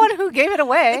listen? You're the one who gave it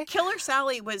away. Killer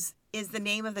Sally is the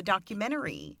name of the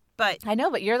documentary. But I know,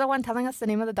 but you're the one telling us the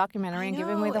name of the documentary and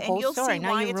giving away the whole story.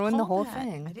 Now you ruined the whole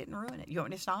thing. I didn't ruin it. You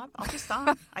want me to stop? I'll just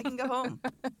stop. I can go home.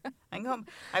 I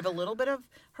have a little bit of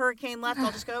hurricane left.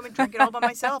 I'll just go home and drink it all by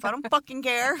myself. I don't fucking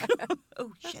care.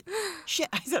 Oh, shit.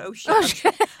 I said, oh,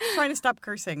 shit. I'm trying to stop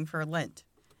cursing for Lent.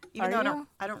 Even though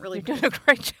I don't really. You're doing a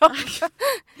great job.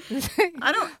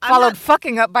 Followed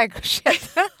fucking up by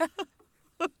shit.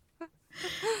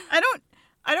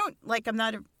 I'm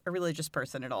not a religious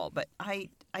person at all, but I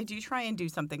do try and do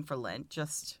something for Lent,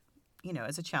 just,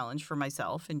 as a challenge for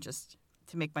myself and just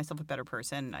to make myself a better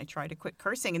person. I try to quit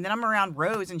cursing, and then I'm around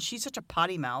Rose, and she's such a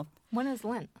potty mouth. When is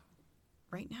Lent?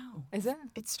 Right now. Is it?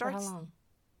 It starts for how long?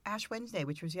 Ash Wednesday,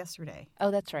 which was yesterday.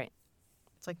 Oh, that's right.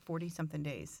 It's 40-something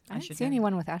days. I didn't see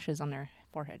anyone with ashes on their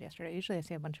forehead yesterday. Usually I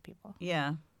see a bunch of people. Yeah.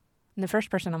 And the first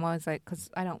person, I'm always like, because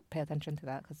I don't pay attention to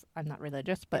that because I'm not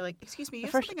religious. But you're like, excuse me, you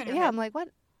have something on your head. Yeah, I'm like, what?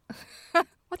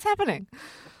 What's happening?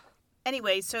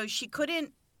 Anyway, so she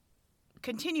couldn't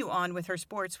continue on with her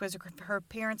sports because her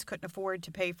parents couldn't afford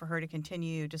to pay for her to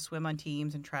continue to swim on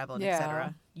teams and travel, and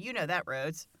etc. You know that,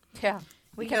 Rose. Yeah.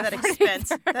 We know that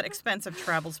expense of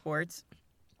travel sports.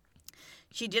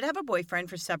 She did have a boyfriend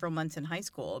for several months in high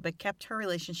school, but kept her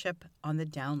relationship on the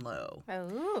down low.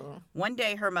 Oh. One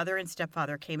day, her mother and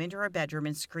stepfather came into her bedroom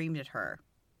and screamed at her,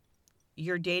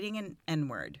 "You're dating an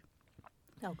N-word."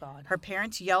 Oh, God. Her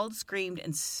parents yelled, screamed,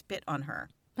 and spit on her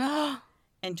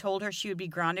and told her she would be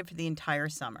grounded for the entire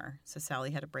summer. So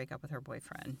Sally had to break up with her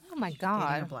boyfriend. Oh, my God.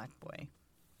 Dating a black boy.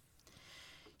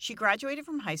 She graduated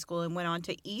from high school and went on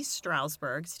to East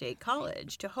Stroudsburg State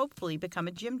College to hopefully become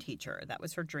a gym teacher. That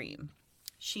was her dream.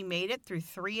 She made it through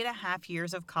 3.5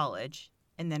 years of college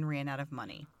and then ran out of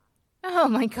money. Oh,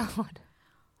 my God.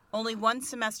 Only one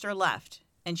semester left,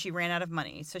 and she ran out of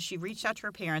money. So she reached out to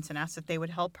her parents and asked if they would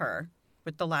help her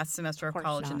with the last semester of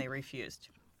college, and they refused.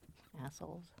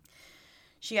 Assholes.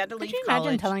 She had to leave college. Could you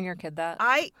imagine telling your kid that?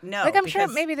 No. Like, I'm sure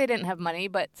maybe they didn't have money,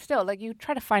 but still, like, you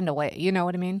try to find a way. You know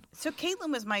what I mean? So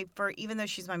Caitlin was even though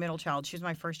she's my middle child, she was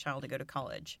my first child to go to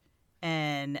college.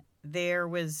 And there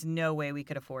was no way we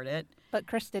could afford it. But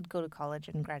Chris did go to college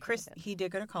and graduate. He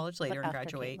did go to college later and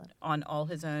graduate on all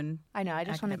his own. I know. I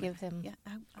just want to give him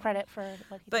credit for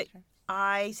what he did. But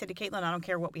I said to Caitlin, I don't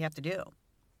care what we have to do.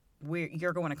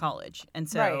 You're going to college. And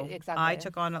so I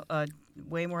took on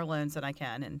way more loans than I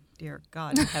can. And dear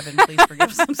God in heaven, please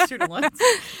forgive some student loans.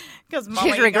 Because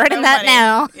she's regretting that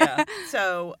now. Yeah.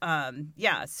 So,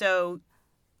 So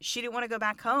she didn't want to go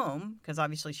back home because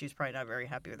obviously she was probably not very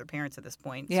happy with her parents at this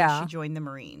point. So she joined the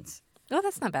Marines. Oh,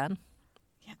 that's not bad.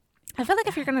 Yeah. I feel like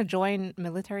if you're going to join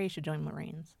military, you should join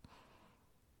Marines.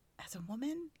 As a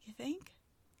woman, you think?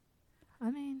 I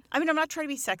mean, I'm not trying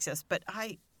to be sexist, but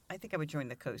I think I would join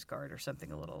the Coast Guard or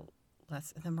something a little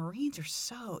less. The Marines are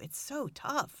it's so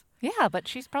tough. Yeah, but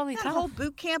she's probably tough. That whole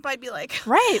boot camp, I'd be like,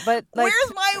 right, but like,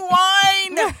 where's my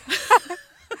wine?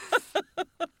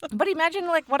 But imagine,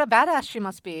 like, what a badass she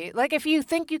must be. Like, if you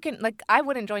think you can, like, I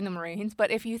wouldn't join the Marines,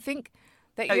 but if you think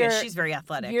that she's very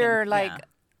athletic. You're,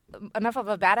 enough of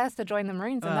a badass to join the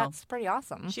Marines, and that's pretty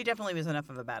awesome. She definitely was enough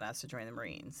of a badass to join the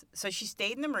Marines. So she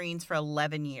stayed in the Marines for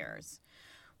 11 years.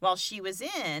 While she was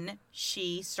in,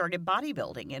 she started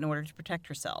bodybuilding in order to protect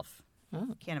herself.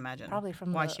 Oh, can't imagine probably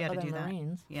from why she had to do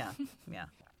Marines. That. Yeah.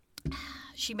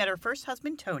 She met her first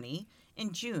husband, Tony,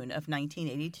 in June of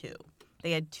 1982.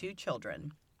 They had 2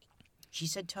 children. She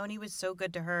said Tony was so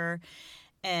good to her,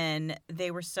 and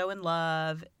they were so in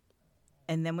love.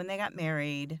 And then when they got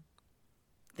married,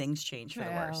 things changed for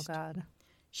the worst. Oh, God.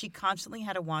 She constantly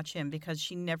had to watch him because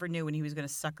she never knew when he was going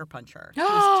to sucker punch her. He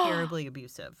was terribly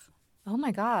abusive. Oh,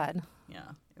 my God. Yeah,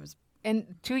 it was.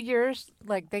 In 2 years,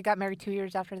 like, they got married 2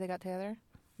 years after they got together?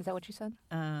 Is that what you said?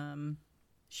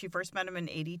 She first met him in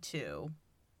 82.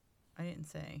 I didn't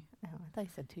say. Oh, I thought you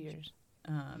said 2 years.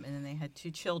 And then they had 2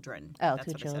 children. Oh, That's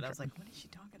 2 what children. I said. I was like, what is she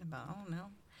talking about? I don't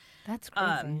know. That's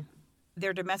crazy.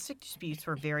 Their domestic disputes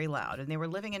were very loud, and they were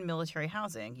living in military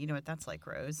housing. You know what that's like,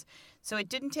 Rose. So it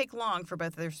didn't take long for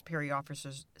both of their superior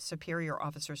officers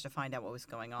to find out what was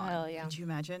going on. Oh, yeah. Could you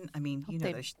imagine? I mean,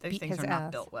 those things are ass.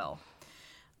 not built well.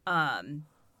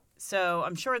 So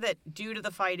I'm sure that due to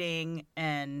the fighting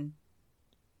and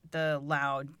the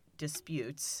loud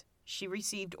disputes, she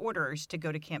received orders to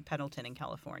go to Camp Pendleton in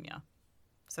California.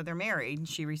 So they're married, and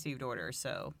she received orders.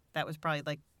 So that was probably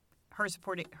like her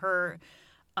supporting her.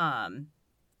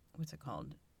 What's it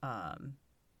called?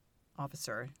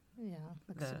 Officer. Yeah,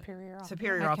 like the superior officer.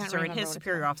 Superior officer and his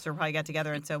superior officer probably got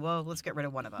together and said, well, let's get rid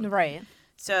of one of them. Right.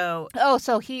 So. Oh,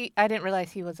 so I didn't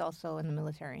realize he was also in the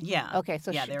military. Yeah. Okay,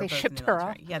 so they shipped her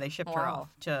off? Yeah, they shipped her off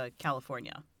to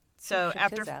California. So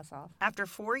after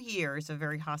 4 years of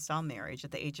very hostile marriage,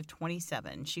 at the age of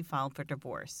 27, she filed for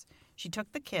divorce. She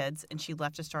took the kids and she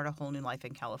left to start a whole new life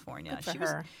in California. Good for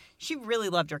her. She really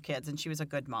loved her kids, and she was a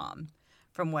good mom,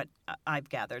 from what I've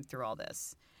gathered through all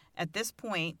this. At this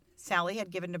point, Sally had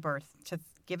given a birth.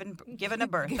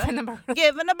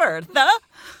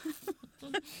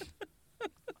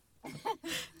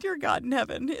 Dear God in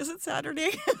heaven, is it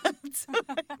Saturday? I'm so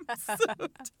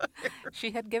tired.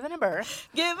 She had given a birth.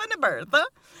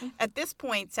 At this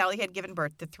point, Sally had given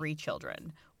birth to 3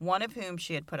 children, one of whom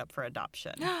she had put up for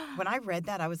adoption. When I read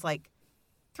that, I was like,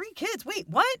 3 kids? Wait,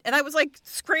 what? And I was like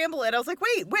scrambling. I was like,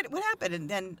 wait, what happened? And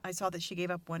then I saw that she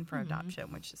gave up one for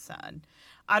adoption, which is sad.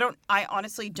 I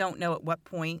honestly don't know at what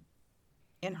point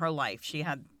in her life she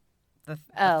had the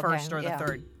first or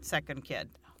the second kid.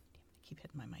 Keep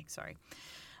hitting my mic, sorry.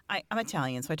 I'm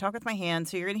Italian, so I talk with my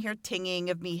hands, so you're going to hear tinging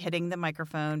of me hitting the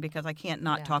microphone because I can't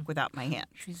not talk without my hands.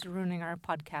 She's ruining our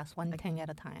podcast one ting at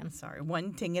a time. Sorry,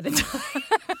 one ting at a time.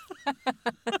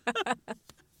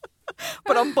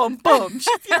 But bum.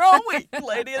 She's here all week,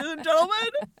 ladies and gentlemen.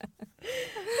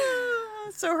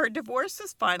 So her divorce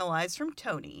was finalized from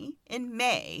Tony in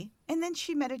May, and then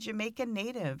she met a Jamaican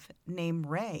native named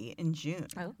Ray in June.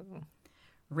 Oh.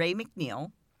 Ray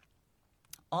McNeil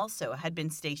also had been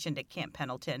stationed at Camp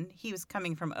Pendleton. He was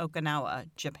coming from Okinawa,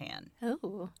 Japan.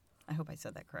 Oh. I hope I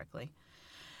said that correctly.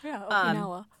 Yeah,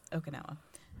 Okinawa.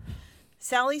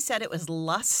 Sally said it was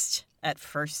lust at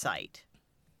first sight.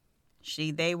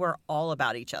 They were all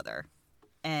about each other.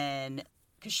 And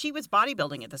because she was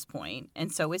bodybuilding at this point,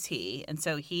 and so was he. And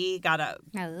so he got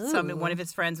one of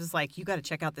his friends was like, you got to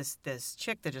check out this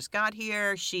chick that just got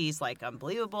here. She's like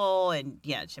unbelievable. And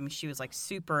yeah, I mean, she was like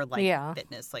super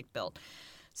fitness, like built.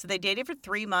 So they dated for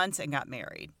 3 months and got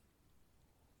married.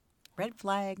 red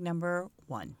flag number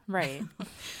 1. Right.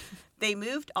 They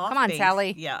moved off Come on, base.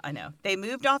 Sally. Yeah, I know. They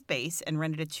moved off base and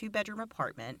rented a 2-bedroom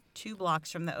apartment 2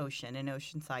 blocks from the ocean in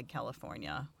Oceanside,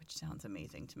 California, which sounds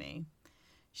amazing to me.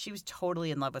 She was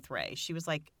totally in love with Ray. She was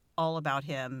like all about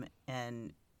him.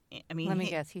 And I mean, let me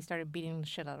guess. He started beating the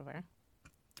shit out of her.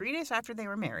 3 days after they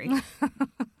were married,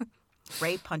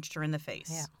 Ray punched her in the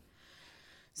face. Yeah.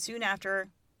 Soon after,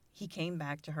 he came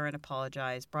back to her and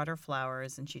apologized, brought her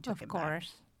flowers, and she took him back. Of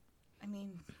course. I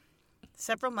mean,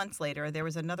 several months later, there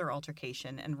was another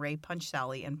altercation, and Ray punched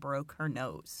Sally and broke her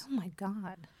nose. Oh, my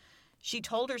God. She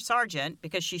told her sergeant,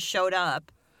 because she showed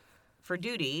up for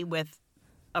duty with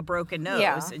a broken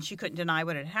nose, and she couldn't deny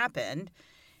what had happened.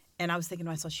 And I was thinking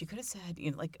to myself, she could have said,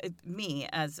 you know, like me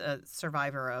as a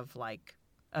survivor of, like,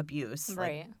 abuse.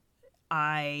 Right. Like,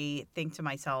 I think to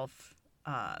myself,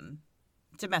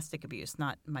 domestic abuse,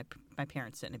 not my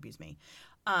parents didn't abuse me.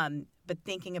 But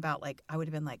thinking about, like, I would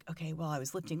have been like, okay, well, I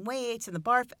was lifting weights in the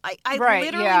bar. I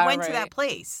literally went to that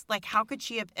place. Like, how could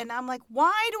she have? And I'm like,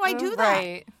 why do I do that?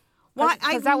 Right. Why?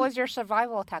 Because that was your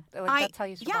survival tactic. Like, that's how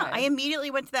you survive. Yeah, I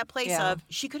immediately went to that place of,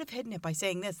 she could have hidden it by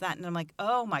saying this, that. And I'm like,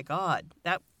 oh, my God.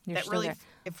 That really,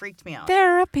 it freaked me out.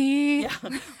 Therapy. Yeah.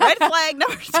 Red flag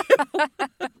number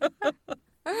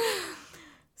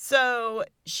 2.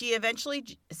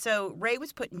 So Ray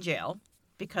was put in jail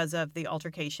because of the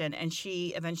altercation, and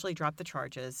she eventually dropped the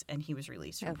charges, and he was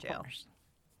released from jail. Course.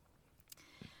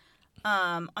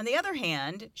 On the other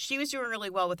hand, she was doing really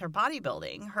well with her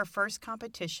bodybuilding. Her first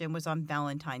competition was on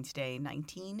Valentine's Day,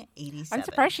 1987. I'm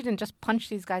surprised she didn't just punch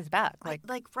these guys back. Right,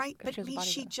 but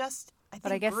she just,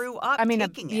 I guess, grew up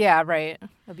taking it. Yeah, right.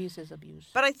 Abuse is abuse.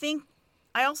 But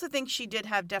I also think she did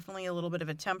have definitely a little bit of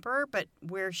a temper, but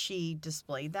where she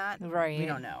displayed that, we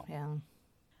don't know. Yeah.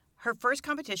 Her first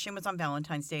competition was on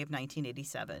Valentine's Day of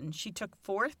 1987. She took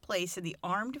 4th place in the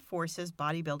Armed Forces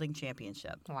Bodybuilding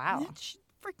Championship. Wow. That's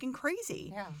freaking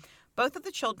crazy. Yeah. Both of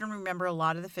the children remember a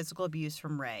lot of the physical abuse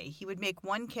from Ray. He would make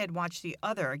one kid watch the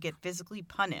other get physically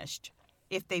punished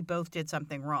if they both did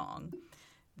something wrong.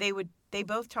 They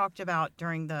both talked about,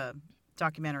 during the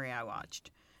documentary I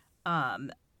watched,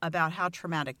 about how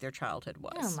traumatic their childhood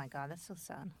was. Oh, my God. That's so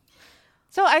sad.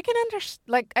 So I can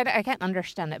I can't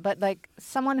understand it, but, like,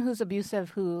 someone who's abusive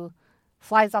who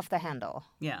flies off the handle.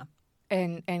 Yeah.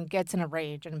 And gets in a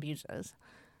rage and abuses.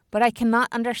 But I cannot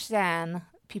understand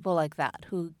people like that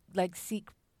who, like, seek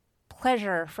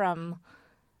pleasure from,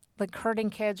 like, hurting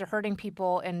kids or hurting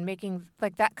people and making,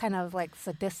 like, that kind of, like,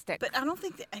 sadistic. But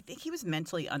I think he was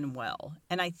mentally unwell.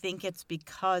 And I think it's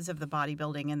because of the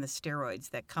bodybuilding and the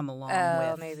steroids that come along with.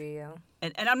 Oh, maybe, yeah.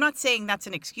 And I'm not saying that's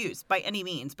an excuse by any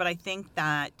means, but I think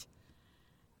that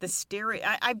the steroid,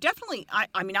 I've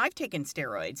taken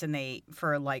steroids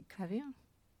Have you?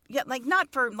 Yeah, like, not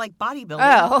for, like,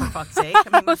 bodybuilding, for fuck's sake.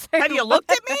 I mean, have you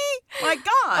looked at me? My God.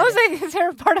 I was like, is there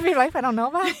a part of your life I don't know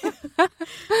about?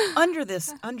 Under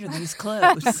these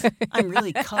clothes, I'm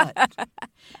really cut.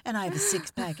 And I have a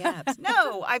 6-pack abs.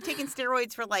 No, I've taken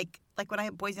steroids for, like when I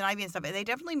had poison ivy and stuff, and they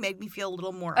definitely made me feel a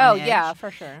little more on edge. Yeah, for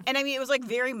sure. And, I mean, it was, like,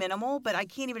 very minimal, but I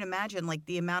can't even imagine, like,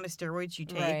 the amount of steroids you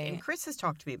take. Right. And Chris has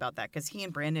talked to me about that, because he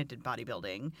and Brandon did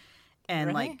bodybuilding. And,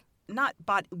 really? like...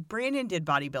 Brandon did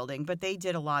bodybuilding, but they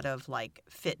did a lot of, like,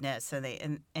 fitness,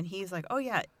 and he's like, oh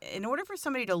yeah, in order for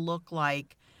somebody to look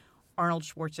like Arnold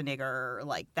Schwarzenegger or,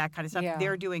 like, that kind of stuff,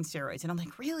 they're doing steroids. And I'm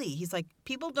like, really? He's like,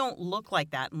 people don't look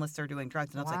like that unless they're doing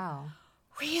drugs. And I was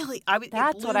like, really?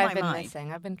 That's what I've been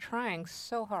missing. I've been trying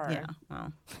so hard. Yeah,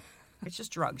 well, it's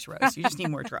just drugs, Rose. You just need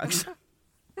more drugs.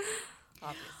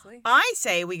 Obviously. I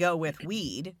say we go with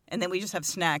weed, and then we just have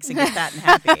snacks and get fat and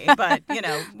happy. But, you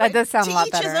know, that does sound a lot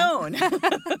better. To each his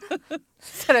own.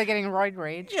 Instead of getting roid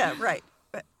rage. Yeah, right.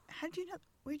 But how did you know?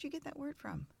 Where'd you get that word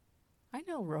from? I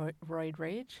know roid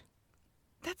rage.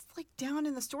 That's, like, down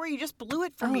in the story. You just blew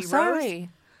it for me, sorry. Rose.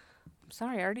 I'm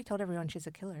sorry. I already told everyone she's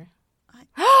a killer.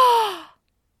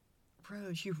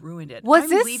 Rose, you ruined it. I'm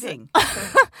leaving.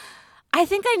 I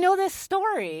think I know this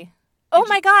story. Oh,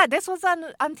 my God. This was on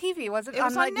TV, was it? It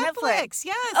was on Netflix,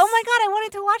 yes. Oh, my God. I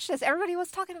wanted to watch this. Everybody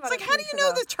was talking about it. It's like, how do you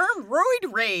know the term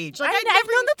roid rage? Like, I've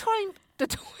known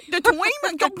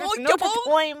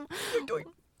the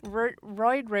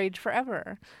roid rage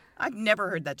forever. I've never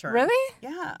heard that term. Really?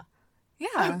 Yeah.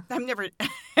 Yeah. I've never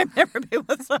been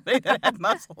with somebody that had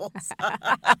muscles.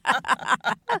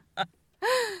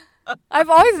 I've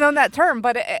always known that term,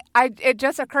 but it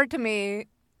just occurred to me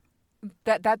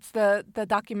that's the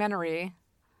documentary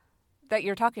that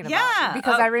you're talking about. Yeah.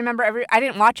 Because I remember I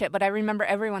didn't watch it, but I remember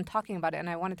everyone talking about it, and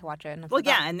I wanted to watch it.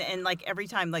 And and like every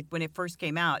time, like when it first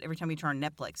came out, every time you turn on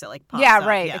Netflix, it like pops up. Yeah,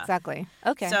 right, exactly.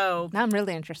 Okay. So now I'm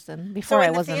really interested. Before I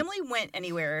wasn't. When the family went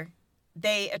anywhere,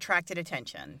 they attracted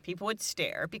attention. People would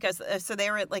stare because so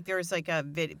they were at like there was like a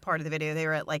part of the video they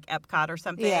were at like Epcot or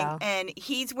something, and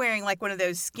he's wearing like one of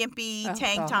those skimpy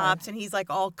tank tops, and he's like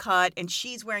all cut, and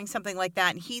she's wearing something like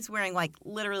that, and he's wearing like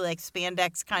literally like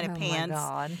spandex kind of pants. Oh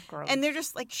my God, gross. And they're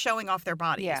just like showing off their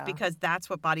bodies because that's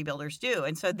what bodybuilders do,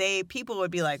 and so people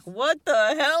would be like, "What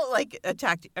the hell?" Like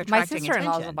attracting attention. My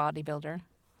sister-in-law's a bodybuilder.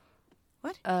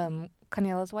 What?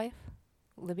 Canela's wife,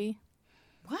 Libby.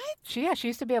 What? She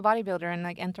used to be a bodybuilder and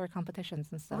like enter competitions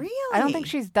and stuff. Really? I don't think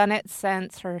she's done it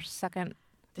since her second.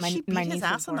 Does she beat his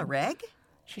ass on the reg?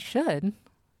 She should.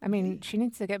 I mean, she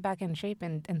needs to get back in shape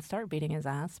and start beating his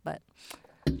ass. But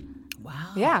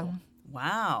wow. Yeah.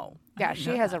 Wow. Yeah,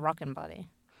 she has a rockin' body.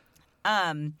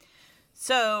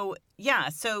 So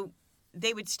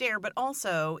they would stare, but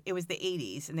also it was the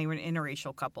 80s and they were an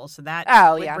interracial couple, so that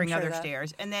would bring other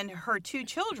stares. And then her two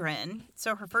children,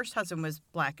 so her first husband was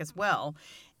black as well,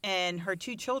 and her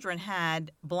two children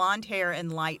had blonde hair and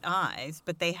light eyes,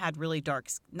 but they had really dark,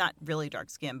 not really dark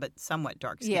skin, but somewhat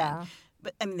dark skin. Yeah.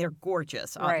 But I mean, they're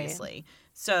gorgeous, obviously. Right.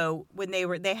 So when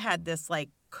they had this like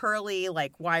curly,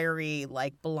 like wiry,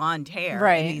 like blonde hair,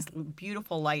 and these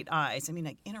beautiful light eyes. I mean,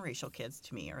 like interracial kids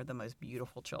to me are the most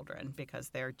beautiful children because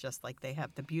they're just like they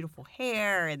have the beautiful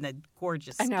hair and the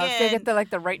gorgeous skin. I know if they get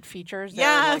the right features.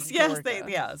 Yes,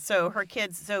 So her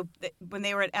kids. So when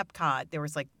they were at Epcot, there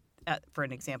was like. For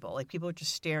an example, like people are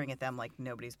just staring at them like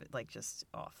nobody's like just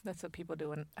off. That's what people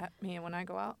do at me when I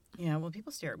go out. Yeah, well,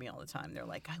 people stare at me all the time. They're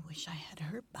like, "I wish I had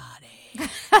her body,"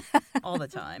 all the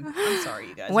time. I'm sorry,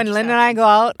 you guys. When Lynn and I go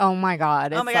out, oh my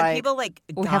god, it's God, people like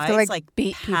we have to like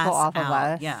beat people off of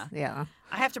us. Yeah.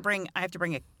 I have to bring a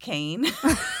cane.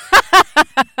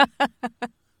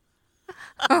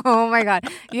 Oh my god!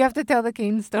 You have to tell the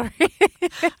cane story.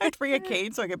 I have to bring a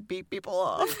cane so I can beat people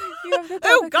off.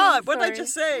 Oh God! What did I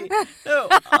just say? No,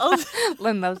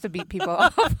 Lynn loves to beat people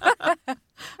off.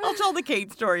 I'll tell the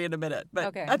cane story in a minute,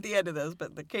 but at the end of this.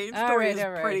 But the cane story is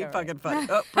pretty fucking funny.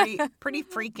 Oh, pretty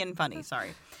freaking funny.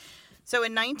 Sorry. So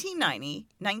in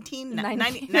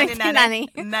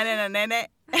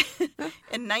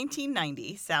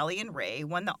 1990, Sally and Ray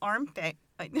won the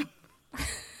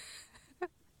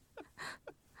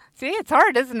See, it's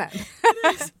hard, isn't it?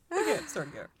 It is. Okay, start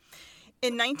again.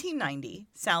 In 1990,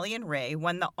 Sally and Ray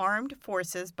won the Armed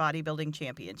Forces Bodybuilding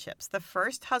Championships, the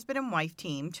first husband and wife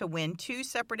team to win two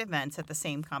separate events at the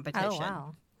same competition. Oh,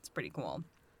 wow. It's pretty cool.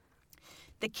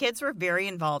 The kids were very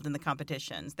involved in the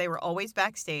competitions. They were always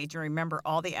backstage and remember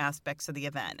all the aspects of the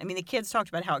event. I mean, the kids talked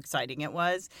about how exciting it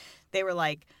was. They were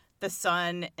like, the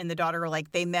son and the daughter were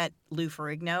like, they met Lou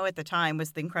Ferrigno at the time,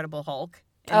 was the Incredible Hulk.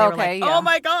 And they were like, oh,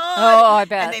 my God. Oh, I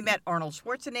bet. And they met Arnold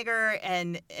Schwarzenegger,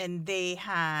 and they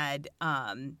had,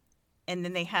 and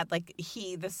then they had, like,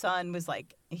 the son was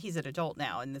like, he's an adult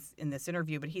now in this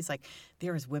interview, but he's like,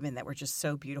 there was women that were just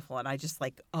so beautiful, and I just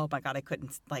like, oh, my God, I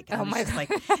couldn't, like, I was just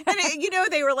like, and,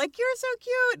 they were like, you're so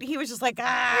cute. He was just like,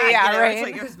 yeah,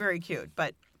 right. It was very cute.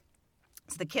 But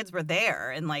so the kids were there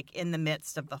and, like, in the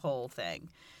midst of the whole thing.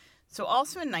 So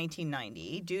also in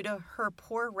 1990, due to her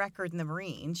poor record in the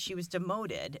Marines, she was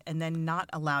demoted and then not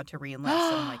allowed to reenlist.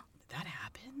 And I'm like, that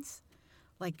happens?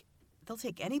 Like, they'll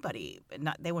take anybody.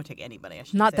 They won't take anybody, I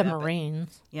should say. Not the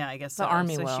Marines. Yeah, I guess so. The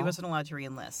Army will. So she wasn't allowed to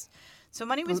reenlist. So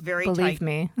money was very tight. Believe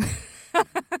me.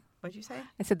 What'd you say?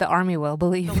 I said the Army will,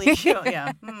 believe me.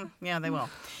 Yeah. Yeah, they will.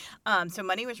 So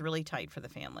money was really tight for the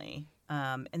family.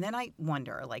 And then I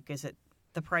wonder, like, is it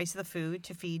the price of the food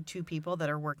to feed two people that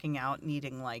are working out,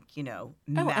 needing like,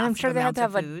 massive I'm sure they had to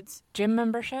have foods. A gym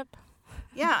membership.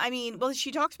 Yeah, I mean, well,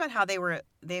 she talks about how they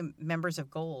members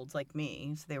of Golds like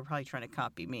me, so they were probably trying to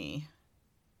copy me.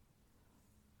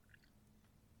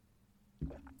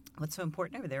 What's so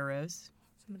important over there, Rose?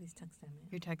 Somebody's texting me.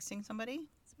 You're texting somebody?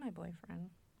 It's my boyfriend.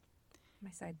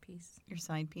 My side piece. Your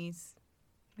side piece?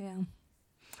 Yeah.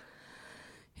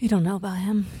 You don't know about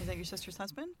him. Is that your sister's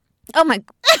husband? Oh, my...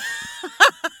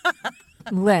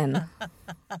 Lynn,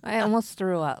 I almost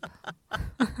threw up.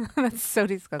 That's so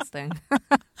disgusting.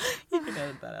 You can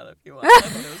edit that out if you want. I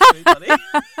thought it was pretty funny.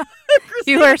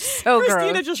 You are so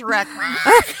Christina gross. Just wrecked.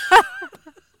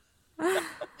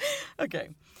 Okay.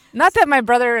 Not that my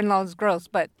brother-in-law is gross,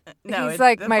 but no, he's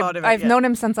like I've known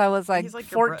him since I was like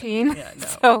 14.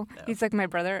 So he's like my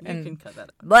brother. You can cut that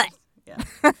out. But yeah.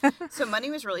 So money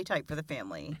was really tight for the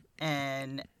family,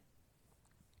 and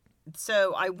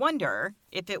so I wonder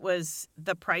if it was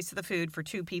the price of the food for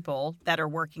two people that are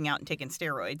working out and taking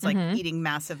steroids, like eating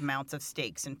massive amounts of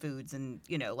steaks and foods and,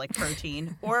 like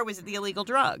protein, or was it the illegal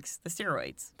drugs, the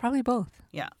steroids? Probably both.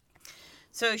 Yeah.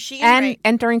 So she and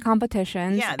entering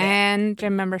competitions, yeah, and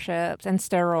gym memberships and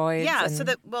steroids. Yeah, and... so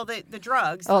the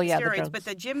drugs, oh the yeah, steroids, the drugs. but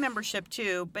the gym membership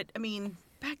too. But I mean,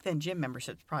 back then gym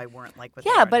memberships probably weren't like what.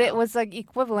 Yeah, they are but now. it was like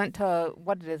equivalent to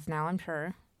what it is now. I'm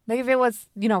sure. Like if it was,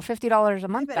 $50 a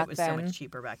month back then. I bet it was so much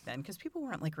cheaper back then because people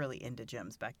weren't like really into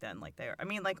gyms back then like they are. I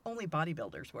mean, like only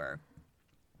bodybuilders were.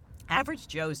 Average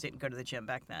Joes didn't go to the gym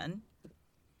back then.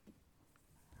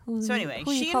 So anyway,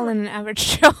 who are you calling an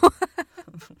average Joe?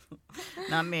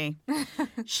 Not me.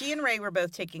 She and Ray were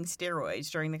both taking steroids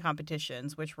during the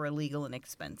competitions, which were illegal and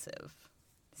expensive.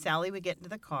 Sally would get into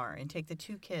the car and take the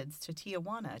two kids to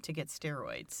Tijuana to get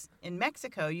steroids. In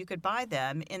Mexico, you could buy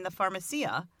them in the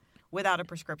farmacia without a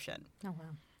prescription. Oh,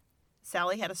 wow.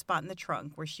 Sally had a spot in the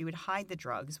trunk where she would hide the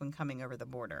drugs when coming over the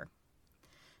border.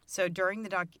 So during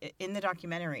in the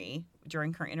documentary,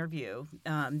 during her interview,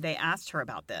 they asked her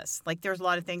about this. Like, there's a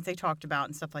lot of things they talked about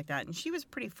and stuff like that. And she was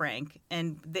pretty frank.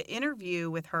 And the interview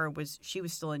with her she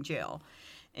was still in jail.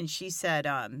 And she said,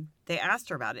 they asked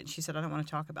her about it. And she said, I don't want to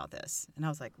talk about this. And I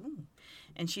was like, ooh.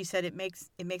 And she said, it makes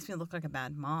me look like a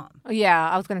bad mom. Yeah,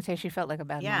 I was going to say she felt like a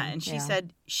bad mom. Yeah, and she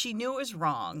said she knew it was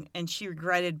wrong. And she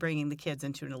regretted bringing the kids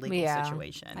into an illegal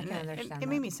situation. I can understand it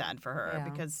made me sad for her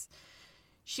because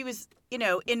she was,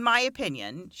 in my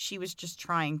opinion, she was just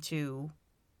trying to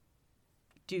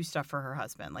do stuff for her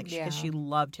husband, because she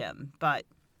loved him. But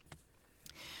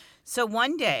so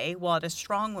one day, while at a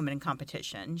strong woman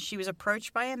competition, she was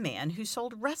approached by a man who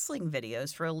sold wrestling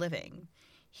videos for a living.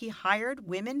 He hired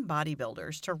women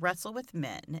bodybuilders to wrestle with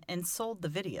men and sold the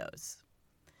videos.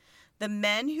 The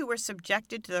men who were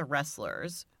subjected to the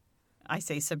wrestlers, I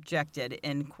say subjected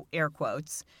in air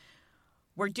quotes,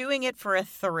 were doing it for a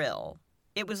thrill.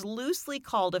 It was loosely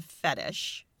called a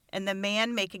fetish, and the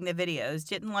man making the videos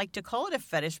didn't like to call it a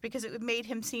fetish because it made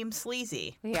him seem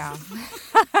sleazy. Yeah.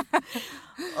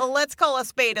 Well, let's call a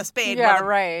spade, yeah,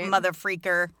 right. Mother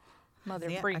freaker. Mother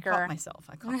Yeah, freaker. I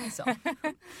caught myself.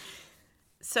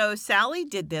 So Sally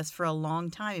did this for a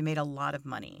long time and made a lot of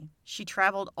money. She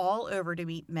traveled all over to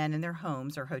meet men in their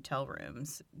homes or hotel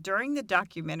rooms. During the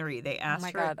documentary, they asked her...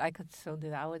 Oh, my God, I could still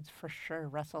do that. I would for sure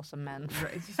wrestle some men.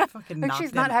 Just fucking like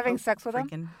she's not having sex with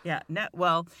them? Yeah, no,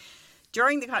 well,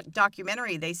 during the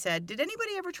documentary, they said, did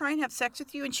anybody ever try and have sex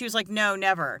with you? And she was like, no,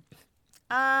 never.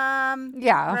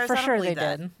 Yeah, Rose, for sure they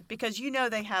did. Because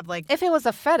they have like... If it was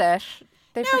a fetish...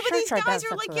 They for sure these tried guys to have are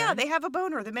sex like, with yeah, her. they have a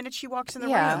boner the minute she walks in the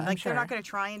Yeah, room. Like, sure. they're not going to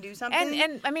try and do something.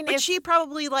 And I mean, but she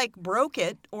probably like broke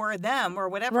it or them or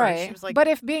whatever. Right. She was like, but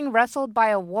if being wrestled by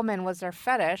a woman was their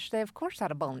fetish, they of course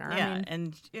had a boner. Yeah, I mean,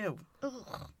 and ew.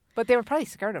 Ugh. But they were probably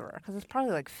scared of her because it's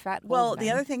probably like fat. Well, the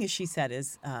other thing is she said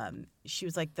is she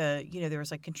was like there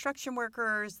was like construction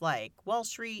workers, like Wall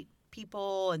Street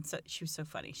people, and so she was so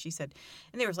funny. She said,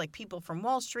 and there was like people from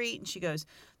Wall Street, and she goes,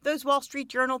 those Wall Street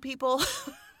Journal people.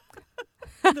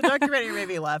 The documentary made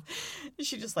me laugh.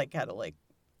 She just like had a a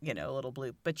little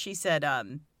bloop. But she said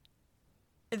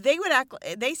they would act.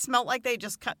 They smelled like they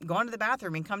just gone to the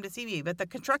bathroom and come to see me. But the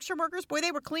construction workers, boy,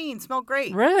 they were clean, smelled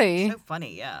great. Really? So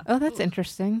funny, yeah. Oh, that's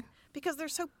interesting. Because they're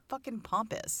so fucking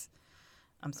pompous.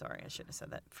 I'm sorry, I shouldn't have said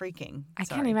that. Freaking. I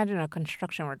can't imagine a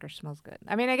construction worker smells good.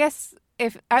 I mean, I guess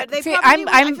if I feel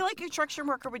like a construction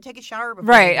worker would take a shower before.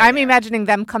 Right. I'm imagining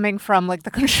them coming from like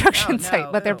the construction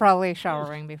site, but they're ew. probably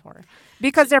showering before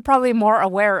because they're probably more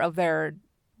aware of their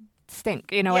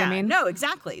stink. You know what I mean? No,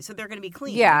 exactly. So they're going to be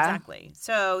clean. Yeah. Exactly.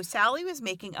 So Sally was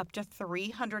making up to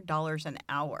 $300 an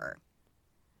hour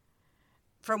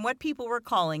from what people were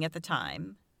calling at the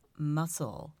time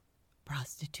muscle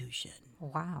prostitution.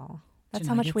 Wow. That's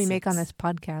how much we make on this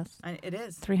podcast. It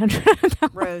is. 300.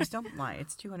 Rose, don't lie.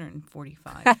 It's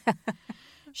 245.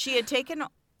 She had taken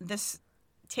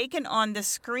on the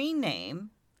screen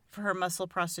name for her muscle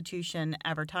prostitution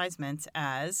advertisements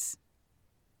as...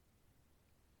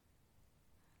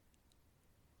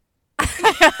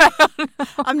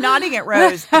 I'm nodding at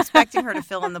Rose, expecting her to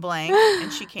fill in the blank,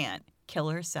 and she can't.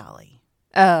 Killer Sally.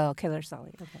 Oh, Killer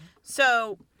Sally. Okay.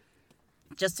 So...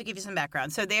 just to give you some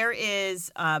background. So there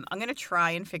is, I'm going to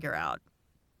try and figure out,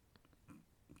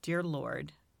 dear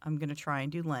Lord, I'm going to try and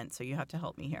do Lent, so you have to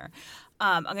help me here.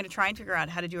 I'm going to try and figure out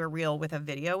how to do a reel with a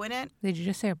video in it. Did you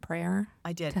just say a prayer?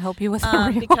 I did. To help you with a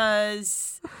reel?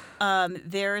 Because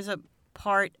there is a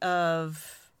part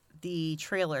of the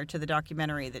trailer to the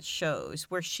documentary that shows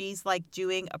where she's like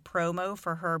doing a promo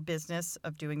for her business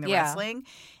of doing the wrestling.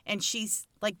 And she's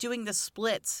like doing the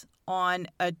splits on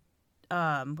a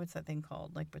what's that thing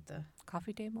called? Like with the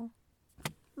coffee table?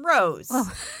 Rose.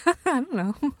 Well, I don't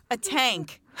know. A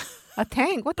tank. A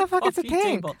tank? What the fuck is a tank?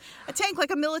 Table. A tank,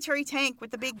 like a military tank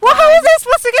with the big Well, how was I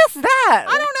supposed to guess that?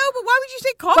 I don't know, but why would you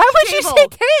say coffee Why would table? you say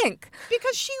tank?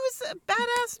 Because she was a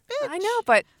badass bitch. I know,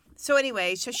 but... So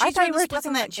anyway, so she's doing the splits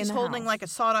on that, and she's holding like a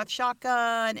sawed-off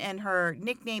shotgun, and her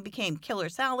nickname became Killer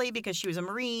Sally because she was a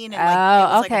Marine.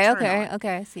 And,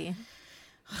 Okay, I see.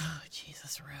 Oh,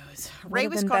 Jesus, Rose. Ray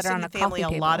was costing the family a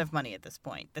lot of money at this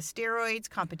point. The steroids,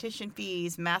 competition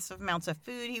fees, massive amounts of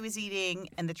food he was eating,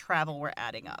 and the travel were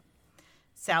adding up.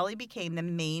 Sally became the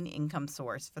main income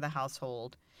source for the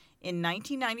household. In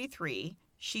 1993,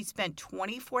 she spent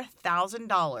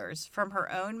 $24,000 from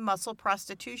her own muscle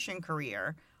prostitution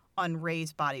career on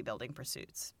Ray's bodybuilding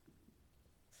pursuits.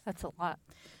 That's a lot.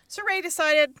 So Ray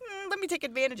decided, let me take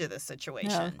advantage of this situation.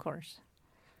 No, of course.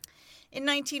 In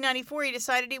 1994, he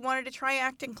decided he wanted to try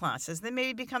acting classes, then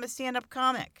maybe become a stand-up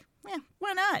comic.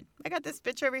 Why not? I got this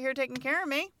bitch over here taking care of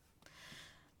me.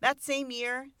 That same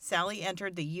year, Sally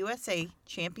entered the USA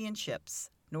Championships,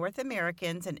 North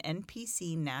Americans, and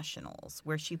NPC Nationals,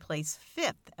 where she placed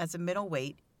 5th as a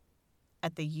middleweight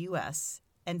at the U.S.,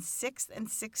 and 6th and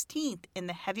 16th in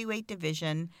the heavyweight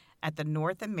division at the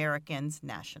North Americans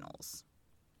Nationals.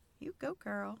 You go,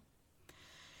 girl.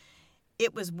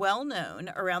 It was well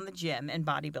known around the gym and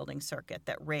bodybuilding circuit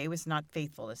that Ray was not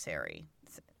faithful to Sari.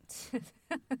 To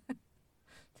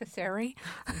Sari?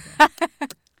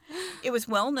 It was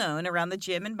well known around the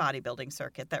gym and bodybuilding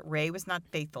circuit that Ray was not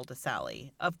faithful to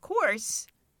Sally. Of course,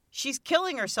 she's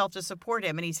killing herself to support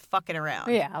him, and he's fucking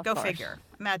around. Yeah, of Go course. figure.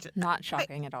 Imagine. Not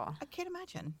shocking at all. I can't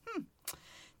imagine.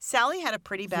 Sally had a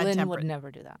pretty bad Lynn temper. would never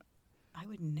do that. I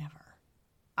would never.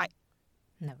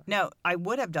 Never. No, I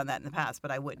would have done that in the past,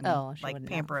 but I wouldn't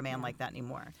pamper a man like that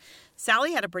anymore.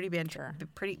 Sally had a pretty bad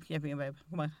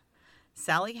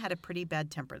Sally had a pretty bad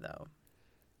temper, though.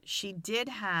 She did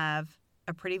have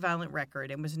a pretty violent record,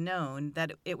 and was known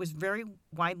that it was very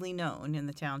widely known in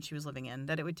the town she was living in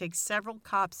that it would take several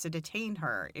cops to detain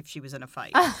her if she was in a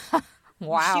fight.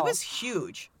 Wow. She was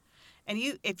huge. And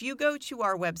if you go to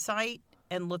our website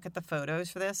and look at the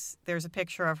photos for this, there's a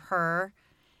picture of her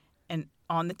and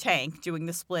on the tank doing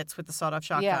the splits with the sawed-off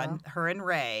shotgun, her and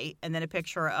Ray, and then a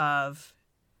picture of,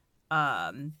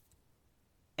 and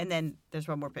then there's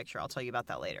one more picture. I'll tell you about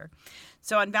that later.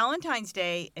 So on Valentine's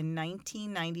Day in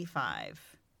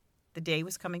 1995, the day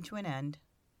was coming to an end.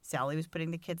 Sally was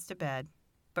putting the kids to bed,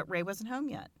 but Ray wasn't home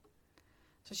yet.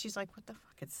 So she's like, what the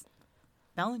fuck? It's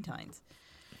Valentine's.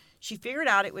 She figured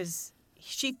he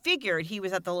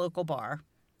was at the local bar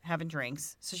having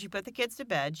drinks. So she put the kids to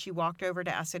bed. She walked over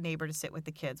to ask a neighbor to sit with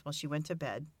the kids while she went to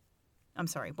the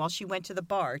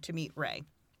bar to meet Ray.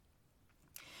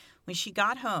 When she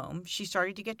got home, she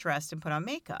started to get dressed and put on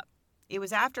makeup. It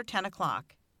was after 10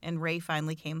 o'clock, and Ray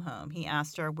finally came home. He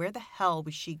asked her, where the hell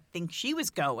would she think she was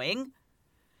going?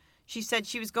 She said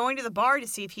she was going to the bar to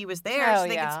see if he was there so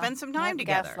they could spend some time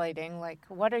together. Gaslighting. Like,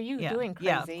 what are you doing, crazy?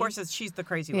 Yeah, of course she's the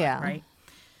crazy one, right?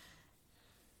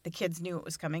 The kids knew what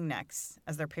was coming next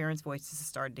as their parents' voices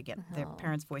started to get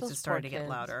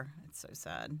louder. It's so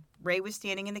sad. Ray was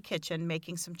standing in the kitchen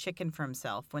making some chicken for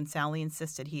himself when Sally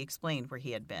insisted he explained where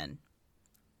he had been.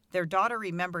 Their daughter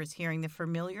remembers hearing the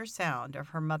familiar sound of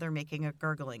her mother making a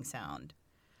gurgling sound,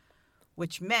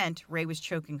 which meant Ray was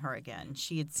choking her again.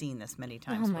 She had seen this many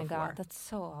times before. Oh, my God. That's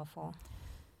so awful.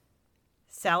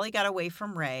 Sally got away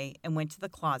from Ray and went to the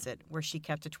closet where she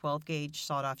kept a 12-gauge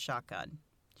sawed-off shotgun.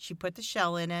 She put a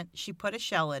shell in it,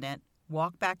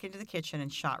 walked back into the kitchen,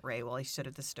 and shot Ray while he stood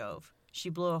at the stove. She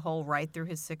blew a hole right through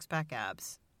his six-pack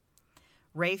abs.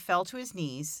 Ray fell to his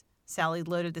knees. Sally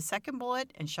loaded the second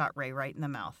bullet and shot Ray right in the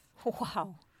mouth.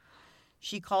 Wow.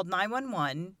 She called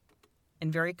 911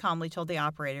 and very calmly told the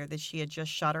operator that she had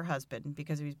just shot her husband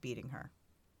because he was beating her.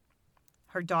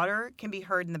 Her daughter can be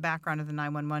heard in the background of the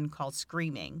 911 call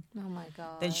screaming. Oh, my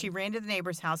God. Then she ran to the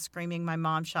neighbor's house screaming, "My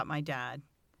mom shot my dad."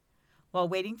 While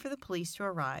waiting for the police to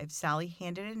arrive, Sally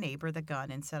handed a neighbor the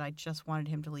gun and said, "I just wanted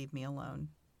him to leave me alone."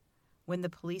 When the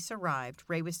police arrived,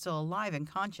 Ray was still alive and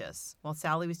conscious. While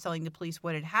Sally was telling the police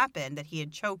what had happened, that he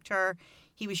had choked her,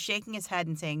 he was shaking his head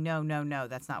and saying, "No, no, no,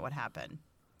 that's not what happened."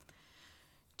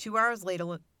 2 hours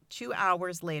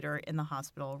later in the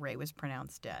hospital, Ray was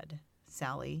pronounced dead.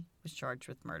 Sally was charged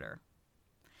with murder.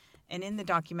 And in the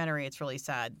documentary, it's really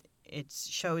sad. It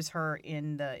shows her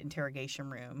in the interrogation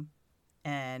room,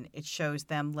 and it shows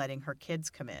them letting her kids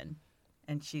come in.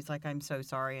 And she's like, I'm so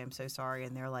sorry.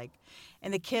 And they're like,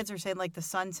 and the kids are saying, like, the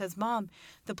son says, "Mom,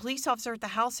 the police officer at the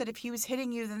house said if he was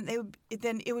hitting you,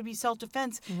 then it would be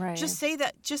self-defense. Right. Just say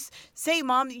that. Just say,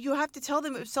 Mom, you have to tell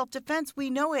them it was self-defense. We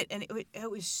know it." And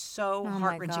it was so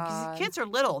heart-wrenching because the kids are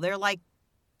little. They're like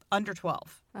under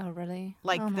 12. Oh, really?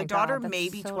 Like, oh the daughter may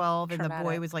be 12 and the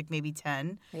boy was, like, maybe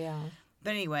 10. Yeah.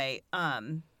 But anyway,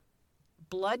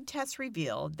 blood tests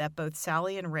revealed that both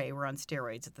Sally and Ray were on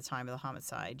steroids at the time of the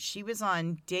homicide. She was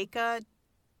on Durabolin.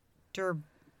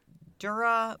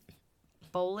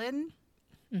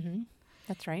 Mm-hmm.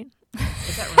 That's right.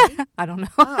 Is that right? I don't know.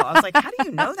 Oh, I was like, how do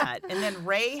you know that? And then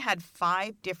Ray had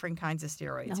 5 different kinds of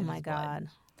steroids in his blood.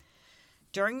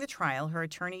 During the trial, her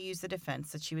attorney used the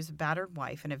defense that she was a battered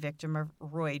wife and a victim of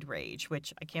roid rage,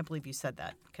 which I can't believe you said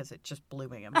that because it just blew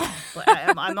me.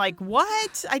 I'm like,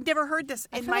 what? I'd never heard this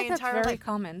in my entire life. That's very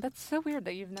common. That's so weird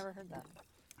that you've never heard that.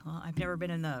 Well, I've never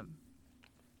been in the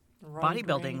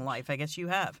bodybuilding life. I guess you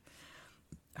have.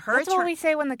 That's what we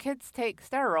say when the kids take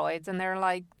steroids and they're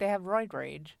like, they have roid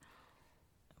rage.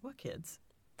 What kids?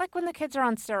 Like when the kids are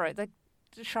on steroids. Like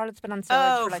Charlotte's been on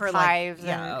steroids for hives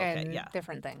and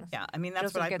different things. Yeah, I mean,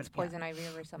 that's Joseph what gets poison ivy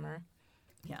every summer.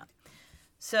 Yeah.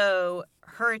 So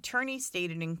her attorney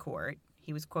stated in court,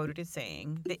 he was quoted as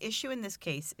saying, the issue in this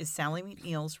case is Sally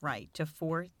McNeil's right to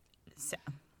force...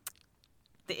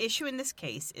 The issue in this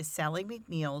case is Sally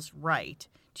McNeil's right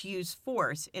to use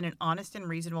force in an honest and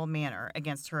reasonable manner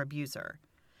against her abuser.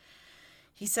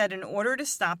 He said, in order to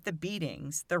stop the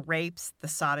beatings, the rapes, the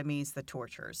sodomies, the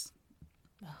tortures.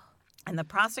 And the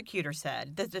prosecutor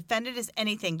said, the defendant is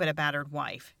anything but a battered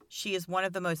wife. She is one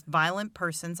of the most violent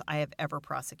persons I have ever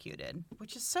prosecuted,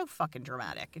 which is so fucking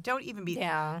dramatic. Don't even be...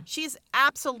 Yeah. She's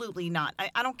absolutely not.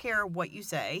 I don't care what you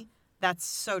say. That's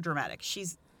so dramatic.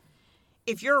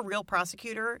 If you're a real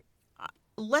prosecutor,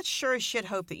 let's sure as shit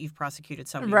hope that you've prosecuted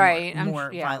somebody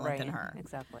more violent than her.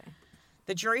 Exactly.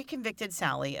 The jury convicted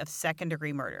Sally of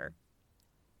second-degree murder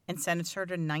and sentenced her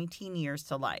to 19 years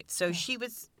to life. So she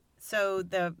was...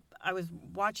 I was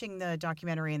watching the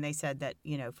documentary and they said that,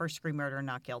 first-degree murder,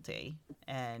 not guilty.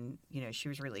 And, she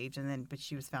was relieved, but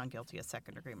she was found guilty of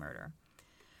second-degree murder.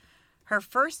 Her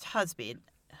first husband,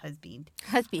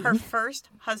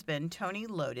 Tony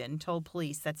Loden, told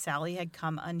police that Sally had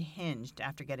come unhinged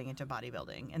after getting into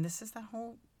bodybuilding. And this is the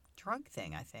whole drug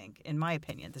thing, I think, in my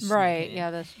opinion. This is my opinion.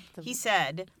 Yeah. He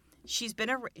said... She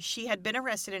had been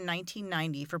arrested in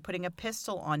 1990 for putting a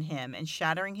pistol on him and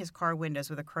shattering his car windows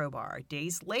with a crowbar.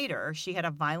 Days later, she had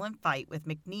a violent fight with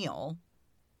McNeil,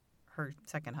 her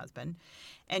second husband,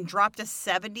 and dropped a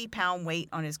 70-pound weight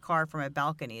on his car from a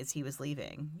balcony as he was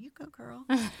leaving. You go, girl.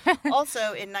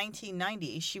 Also, in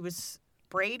 1990, she was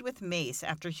sprayed with mace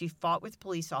after she fought with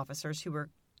police officers who were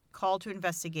called to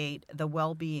investigate the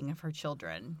well-being of her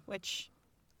children, which,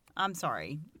 I'm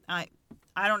sorry, I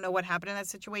don't know what happened in that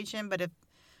situation, but if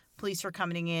police were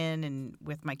coming in and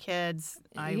with my kids,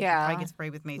 I would probably get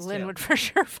sprayed with mace Lynn too. would for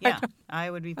sure fight. Yeah,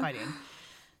 I would be fighting.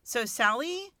 So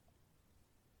Sally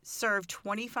served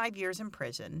 25 years in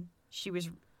prison. She was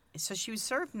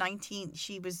served 19.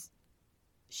 She was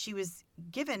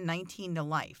given 19 to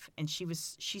life, and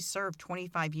she served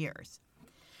 25 years.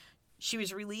 She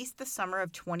was released the summer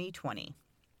of 2020.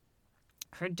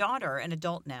 Her daughter, an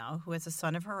adult now, who has a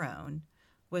son of her own,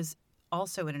 was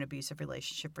also in an abusive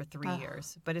relationship for 3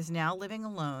 years, but is now living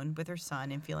alone with her son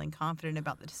and feeling confident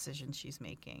about the decisions she's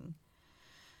making.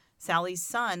 Sally's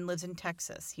son lives in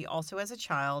Texas. He also has a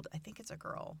child. I think it's a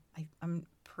girl. I'm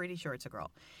pretty sure it's a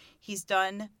girl. He's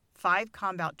done 5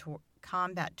 combat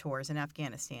tours in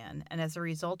Afghanistan, and as a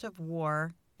result of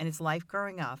war and his life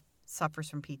growing up, suffers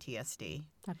from PTSD.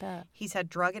 I bet. He's had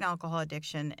drug and alcohol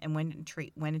addiction and went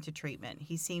into treatment.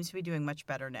 He seems to be doing much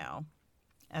better now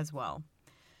as well.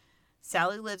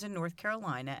 Sally lives in North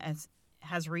Carolina and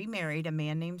has remarried a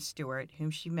man named Stuart,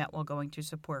 whom she met while going to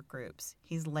support groups.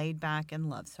 He's laid back and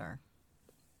loves her.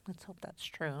 Let's hope that's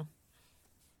true.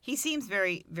 He seems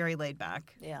very, very laid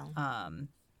back. Yeah.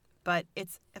 But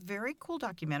it's a very cool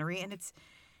documentary, and it's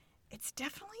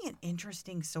definitely an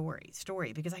interesting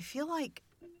story because I feel like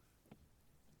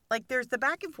there's the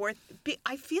back and forth.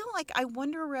 I feel like I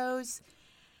wonder, Rose,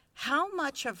 how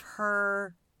much of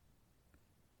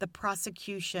the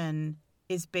prosecution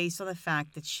is based on the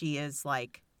fact that she is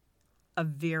like a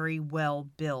very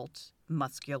well-built,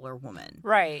 muscular woman.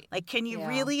 Right. Like, can you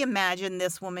really imagine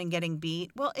this woman getting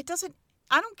beat? Well, it doesn't.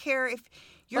 I don't care if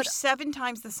you're 7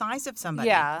 times the size of somebody.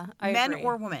 Yeah, I men agree.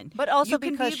 or women. But also you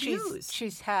because can be abused.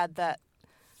 she's had that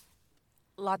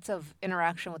lots of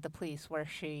interaction with the police where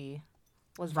she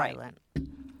was violent.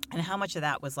 And how much of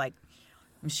that was like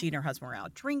she and her husband were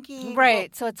out drinking?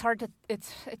 Right. So it's hard to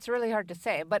it's really hard to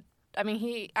say. But I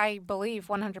mean, I believe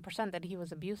 100% that he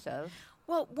was abusive.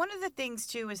 Well, one of the things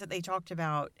too is that they talked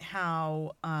about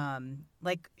how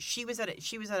like she was at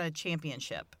a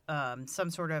championship, some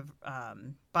sort of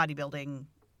bodybuilding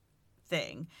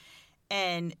thing,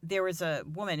 And there was a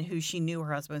woman who she knew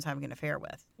her husband was having an affair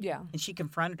with. Yeah. And she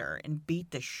confronted her and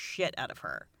beat the shit out of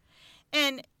her.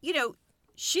 And, you know,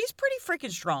 she's pretty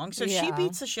freaking strong. So if she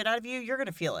beats the shit out of you, you're going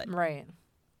to feel it. Right.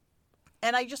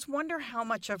 And I just wonder how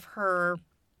much of her,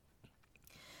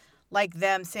 like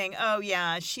them saying, oh,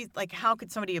 yeah, she's like, how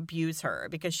could somebody abuse her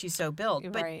because she's so built?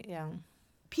 But right, yeah.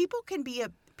 People can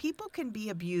be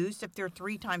abused if they're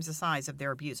 3 times the size of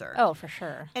their abuser. Oh, for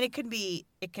sure. And it can be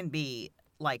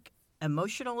like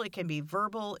emotional, it can be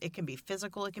verbal, it can be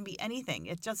physical, it can be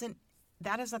anything.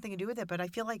 That has nothing to do with it. But I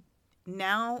feel like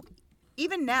now,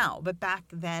 even now, but back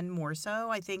then more so,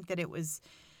 I think that it was,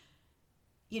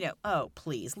 you know, oh,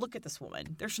 please, look at this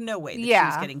woman. There's no way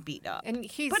that she's getting beat up. And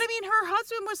But I mean, her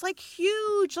husband was like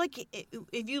huge. Like,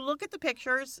 if you look at the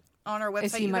pictures on our website,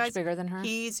 is he much bigger than her?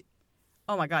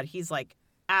 Oh my God, he's like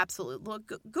absolute.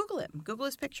 Look, Google him. Google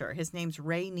his picture. His name's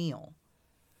Ray Neal.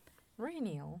 Ray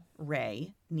Neal.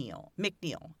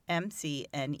 McNeil.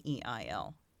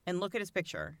 McNeil. And look at his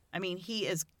picture. I mean, he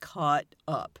is cut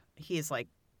up. He is like.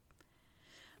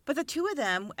 But the two of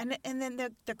them, and then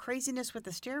the craziness with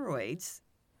the steroids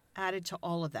added to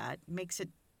all of that makes it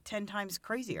 10 times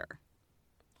crazier.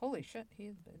 Holy shit, he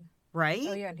is big. Right?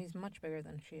 Oh, yeah, and he's much bigger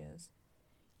than she is.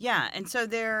 Yeah, and so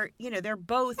they're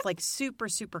both like super,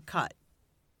 super cut.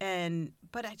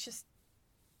 But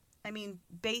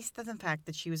based on the fact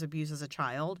that she was abused as a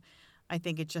child, I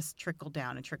think it just trickled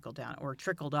down or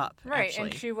trickled up. Right,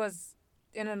 actually. And she was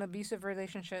in an abusive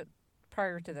relationship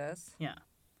prior to this. Yeah.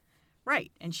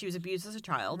 Right, and she was abused as a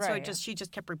child, right, so she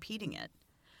just kept repeating it.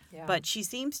 Yeah. But she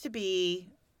seems to be,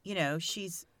 you know, she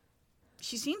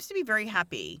seems to be very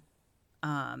happy.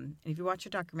 And if you watch a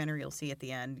documentary, you'll see at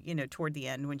the end, you know, toward the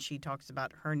end when she talks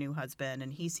about her new husband,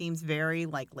 and he seems very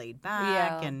like laid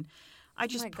back. Yeah. And I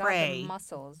just pray. God, the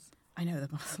muscles. I know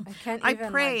the muscles. I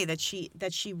pray that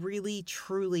she really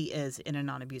truly is in a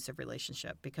non-abusive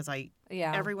relationship because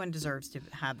everyone deserves to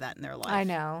have that in their life. I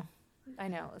know.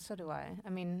 So do I. I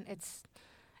mean,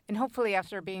 and hopefully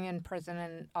after being in prison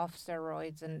and off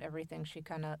steroids and everything, she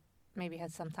kind of maybe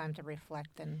had some time to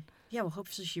reflect and. Yeah, well,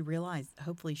 hopefully she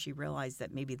realized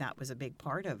that maybe that was a big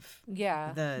part of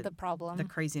the problem, the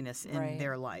craziness in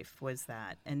their life was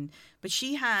that. But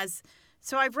she has.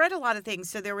 So I've read a lot of things.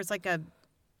 So there was like I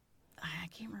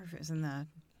can't remember if it was in the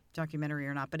documentary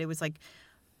or not, but it was like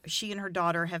she and her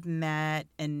daughter have met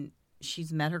and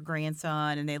she's met her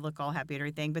grandson and they look all happy and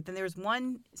everything. But then there was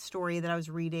one story that I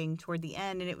was reading toward the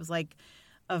end and it was like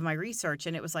of my research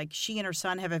and it was like she and her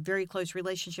son have a very close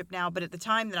relationship now. But at the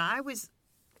time that I was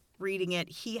reading it,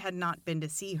 he had not been to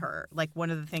see her. Like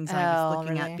one of the things I was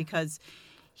looking at because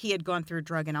he had gone through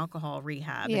drug and alcohol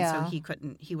rehab. Yeah. And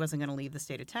so he wasn't going to leave the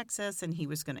state of Texas and he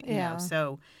was going to, you know,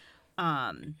 so,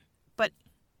 but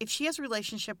if she has a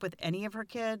relationship with any of her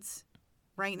kids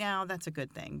right now, that's a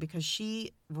good thing because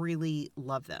she really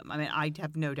loved them. I mean, I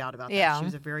have no doubt about that. She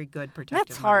was a very good protective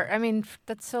That's hard. mother. I mean,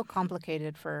 that's so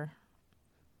complicated for,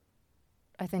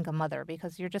 I think, a mother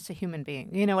because you're just a human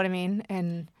being. You know what I mean?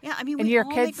 And yeah, I mean, and your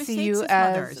kids see you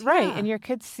as right, and your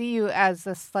kids see you as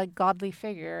this like godly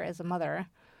figure as a mother,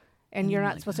 and you're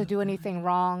not supposed to do anything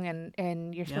wrong,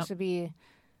 and you're supposed to be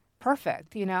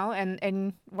perfect, you know,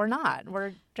 and we're not.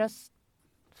 We're just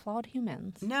flawed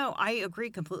humans. No, I agree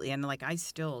completely. And like I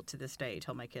still to this day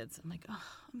tell my kids, I'm like, oh,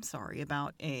 I'm sorry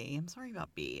about A, I'm sorry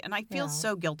about B. And I feel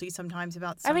so guilty sometimes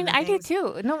about some of the I do things.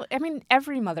 too. No, I mean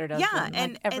every mother does. Yeah,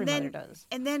 and every mother does.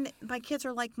 And then my kids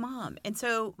are like, Mom. And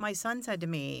so my son said to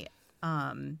me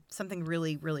something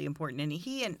really, really important. And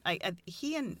he and I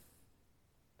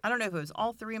don't know if it was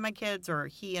all 3 of my kids or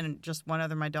he and just one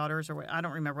other of my daughters or what, I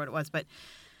don't remember what it was, but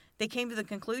they came to the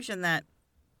conclusion that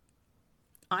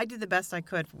I did the best I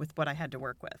could with what I had to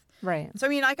work with. Right. So, I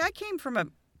mean, like I came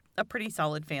from a pretty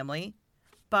solid family,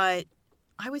 but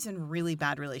I was in really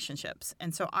bad relationships.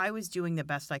 And so I was doing the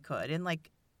best I could. And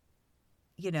like,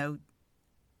 you know,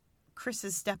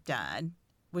 Chris's stepdad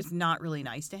was not really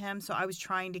nice to him. So I was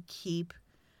trying to keep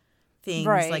things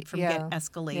like from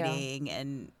escalating. Yeah.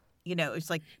 And, you know, it's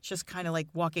like just kind of like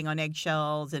walking on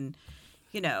eggshells and,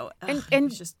 you know, and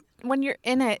just when you're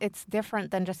in it, it's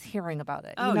different than just hearing about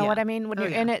it. You know what I mean? When you're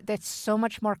in it, it's so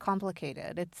much more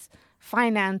complicated. It's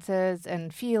finances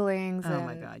and feelings. Oh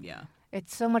my God, yeah.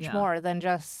 It's so much more than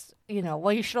just, you know,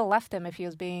 well, you should have left him if he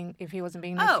wasn't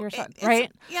being nice to your son,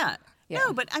 right? Yeah.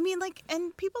 No, but I mean, like,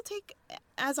 and people take,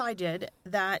 as I did,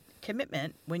 that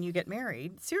commitment when you get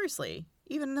married seriously.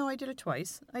 Even though I did it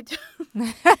twice, I did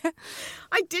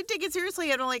take it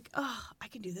seriously. And I'm like, oh, I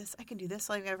can do this.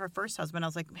 Like our first husband, I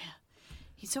was like, man.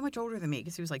 He's so much older than me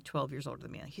because he was like 12 years older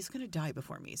than me. Like, he's going to die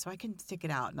before me, so I can stick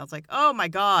it out. And I was like, oh, my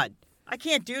God, I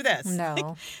can't do this. No.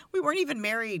 Like, we weren't even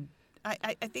married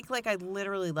I think like I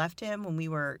literally left him when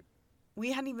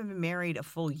we hadn't even been married a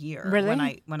full year.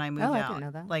 Really? When I moved out. I didn't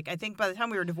know that. Like I think by the time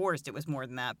we were divorced, it was more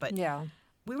than that. But Yeah.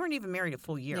 we weren't even married a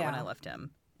full year when I left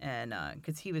him, and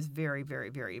because he was very, very,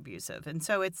 very abusive, and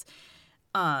so it's,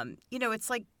 it's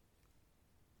like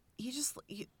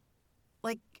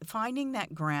like finding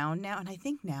that ground now, and I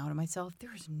think now to myself,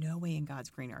 there is no way in God's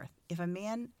green earth if a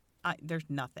man, there's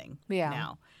nothing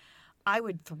now. I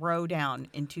would throw down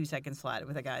in 2 seconds flat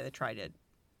with a guy that tried to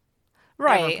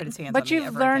right. put his hands but on me you've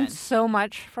ever learned again. so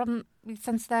much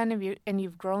since then, and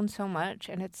you've grown so much,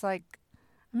 and it's like,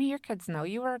 I mean, your kids know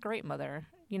you were a great mother.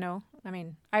 You know, I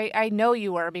mean, I know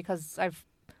you were because I've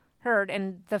heard,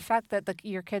 and the fact that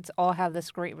your kids all have this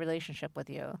great relationship with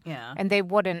you. Yeah. And they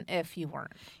wouldn't if you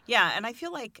weren't. Yeah, and I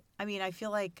feel like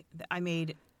I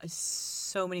made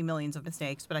so many millions of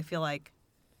mistakes, but I feel like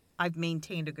I've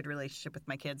maintained a good relationship with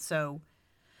my kids. So,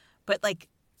 but like,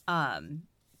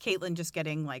 Caitlin just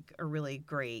getting like a really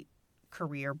great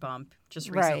career bump just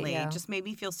recently just made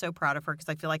me feel so proud of her because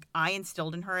I feel like I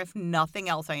instilled in her, if nothing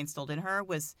else I instilled in her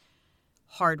was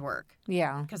hard work.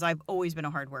 Yeah. Because I've always been a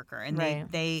hard worker, and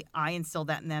I instilled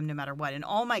that in them no matter what. And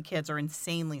all my kids are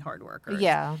insanely hard workers.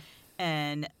 Yeah.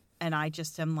 And I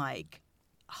just am like,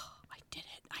 oh, I did it.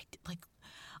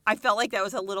 I felt like that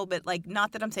was a little bit like,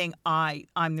 not that I'm saying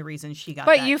I'm the reason she got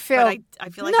but that. You feel, but I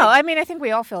feel like no, I mean, I think we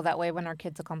all feel that way when our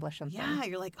kids accomplish something. Yeah,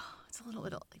 you're like, oh, it's a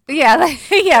little. Like, yeah,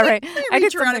 right. I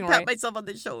reach around and pat myself on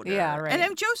the shoulder. Yeah, right.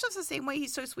 And Joseph's the same way.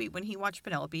 He's so sweet. When he watched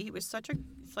Penelope, he was such a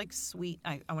sweet.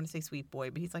 I want to say sweet boy,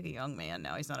 but he's like a young man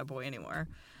now. He's not a boy anymore.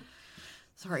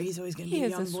 Sorry, he's always going to be a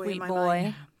young boy in my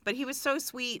mind. But he was so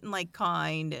sweet and like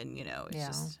kind, and it's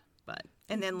just. But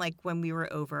and then like when we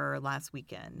were over last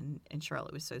weekend, and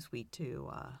Charlotte was so sweet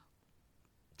too.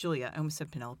 Julia, I almost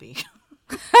said Penelope.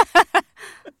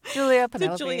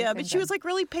 Penelope. But she was like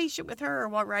really patient with her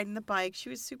while riding the bike. She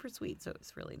was super sweet, so it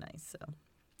was really nice. So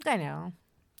I know,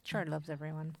 Charlotte loves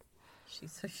everyone.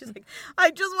 She's like, I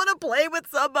just want to play with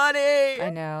somebody. I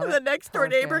know. The next door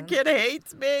neighbor kid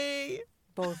hates me.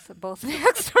 Both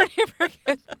next door neighbor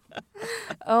kids.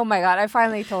 Oh my God! I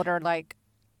finally told her, like,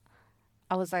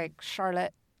 I was like,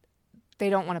 Charlotte, they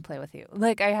don't want to play with you.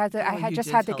 Like I had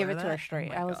to give it to her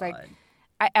straight. I was like,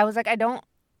 I don't.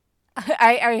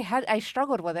 I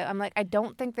struggled with it. I'm like, I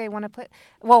don't think they want to play.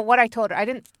 Well, what I told her, I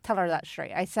didn't tell her that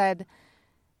straight. I said,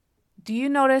 do you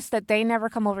notice that they never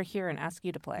come over here and ask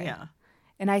you to play? Yeah.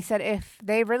 And I said, if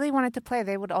they really wanted to play,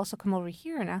 they would also come over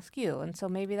here and ask you. And so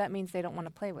maybe that means they don't want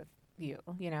to play with you,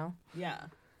 Yeah.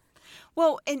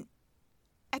 Well, and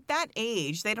at that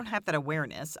age, they don't have that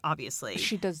awareness, obviously.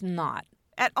 She does not.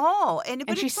 At all. And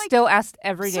she still asked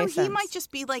every day. So he might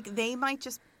just be like, they might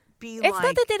just be it's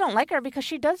not that they don't like her, because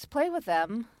she does play with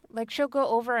them. Like, she'll go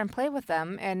over and play with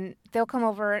them, and they'll come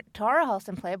over to our house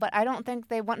and play, but I don't think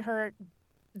they want her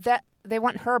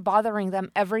bothering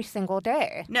them every single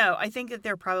day. No, I think that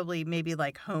they're probably maybe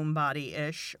like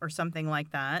homebody-ish or something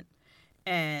like that.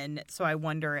 And so I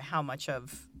wonder how much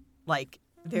of, like,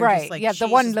 they're right. just like... Yeah, the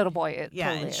one little boy. Totally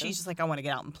and she's just like, I want to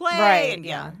get out and play. Right, and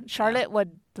yeah. Charlotte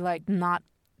would, like, not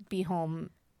be home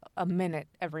a minute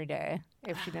every day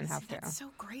if she didn't have to. That's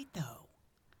so great, though.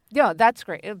 Yeah, that's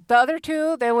great. The other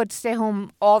two, they would stay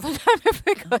home all the time if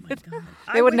they could. Oh my God.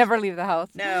 They would never leave the house.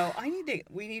 No,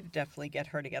 we need to definitely get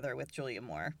her together with Julia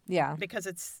more. Yeah. Because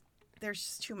there's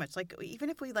just too much. Like, even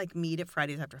if we like meet at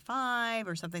Fridays after 5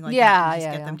 or something like that, and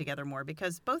just get them together more,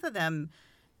 because both of them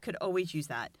could always use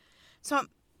that. So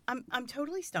I'm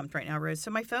totally stumped right now, Rose.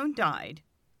 So my phone died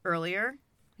earlier.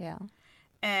 Yeah.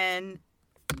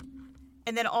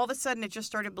 And then all of a sudden it just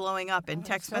started blowing up, and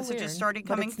text messages started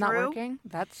coming through. Not working?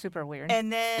 That's super weird.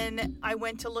 And then I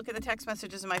went to look at the text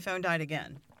messages and my phone died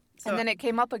again. So, and then it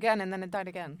came up again, and then it died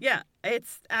again. Yeah,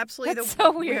 it's absolutely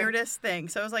weirdest thing.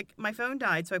 So I was like, my phone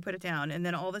died, so I put it down. And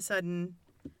then all of a sudden,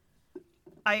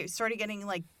 I started getting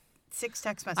like 6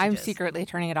 text messages. I'm secretly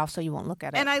turning it off so you won't look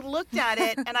at it. And I looked at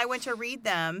it, and I went to read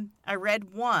them. I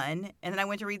read one, and then I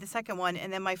went to read the second one,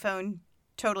 and then my phone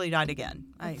totally died again.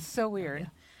 It's so weird.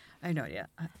 I have no idea.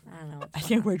 I don't know. I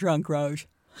think we're drunk, Rose.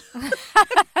 I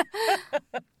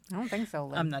don't think so,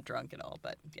 Lynn. I'm not drunk at all,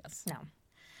 but yes. No.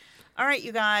 All right,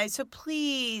 you guys. So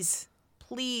please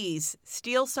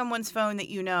steal someone's phone that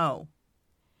you know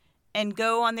and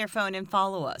go on their phone and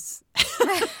follow us.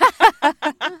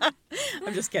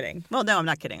 I'm just kidding. Well, no, I'm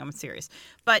not kidding. I'm serious.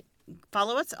 But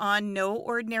follow us on No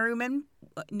Ordinary Women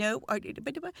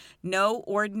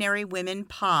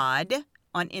Pod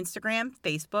on Instagram,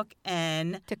 Facebook,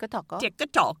 and TikTok.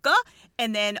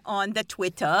 And then on the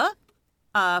Twitter,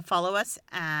 follow us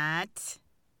at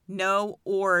No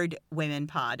Ord Women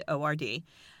Pod, ORD.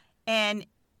 And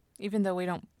Even though we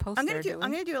don't post I'm gonna do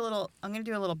a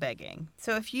little begging.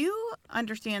 So if you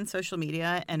understand social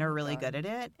media and are really good at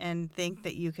it and think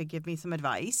that you could give me some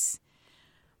advice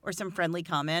or some friendly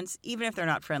comments, even if they're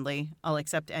not friendly, I'll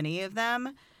accept any of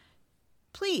them.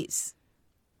 Please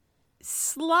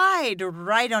slide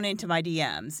right on into my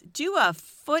DMs. Do a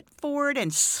foot forward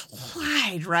and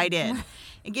slide right in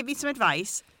and give me some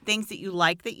advice. Things that you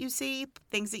like that you see,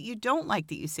 things that you don't like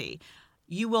that you see.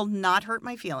 You will not hurt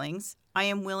my feelings. I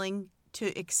am willing to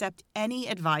accept any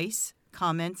advice,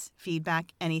 comments,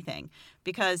 feedback, anything,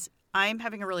 because I'm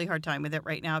having a really hard time with it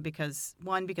right now because,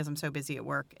 one, because I'm so busy at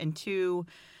work, and two,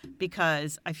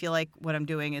 because I feel like what I'm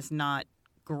doing is not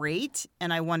great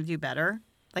and I want to do better.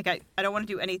 Like, I don't want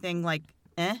to do anything like,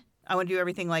 I want to do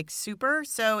everything like super.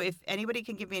 So if anybody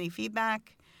can give me any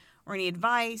feedback or any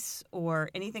advice or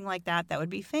anything like that, that would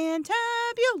be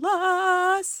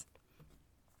fantabulous.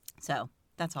 So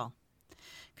that's all.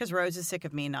 Because Rose is sick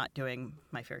of me not doing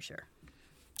my fair share.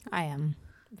 I am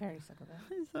very sick of it.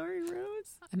 I'm sorry,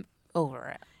 Rose. I'm over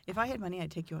it. If I had money, I'd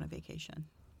take you on a vacation.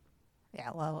 Yeah,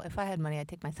 well, if I had money, I'd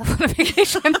take myself on a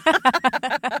vacation.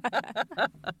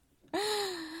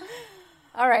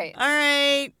 All right.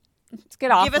 Let's get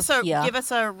off here. Give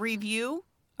us a review,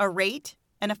 a rate,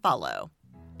 and a follow.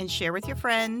 And share with your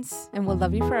friends. And we'll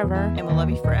love you forever. And we'll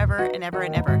love you forever and ever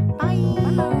and ever.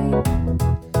 Bye.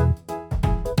 Bye.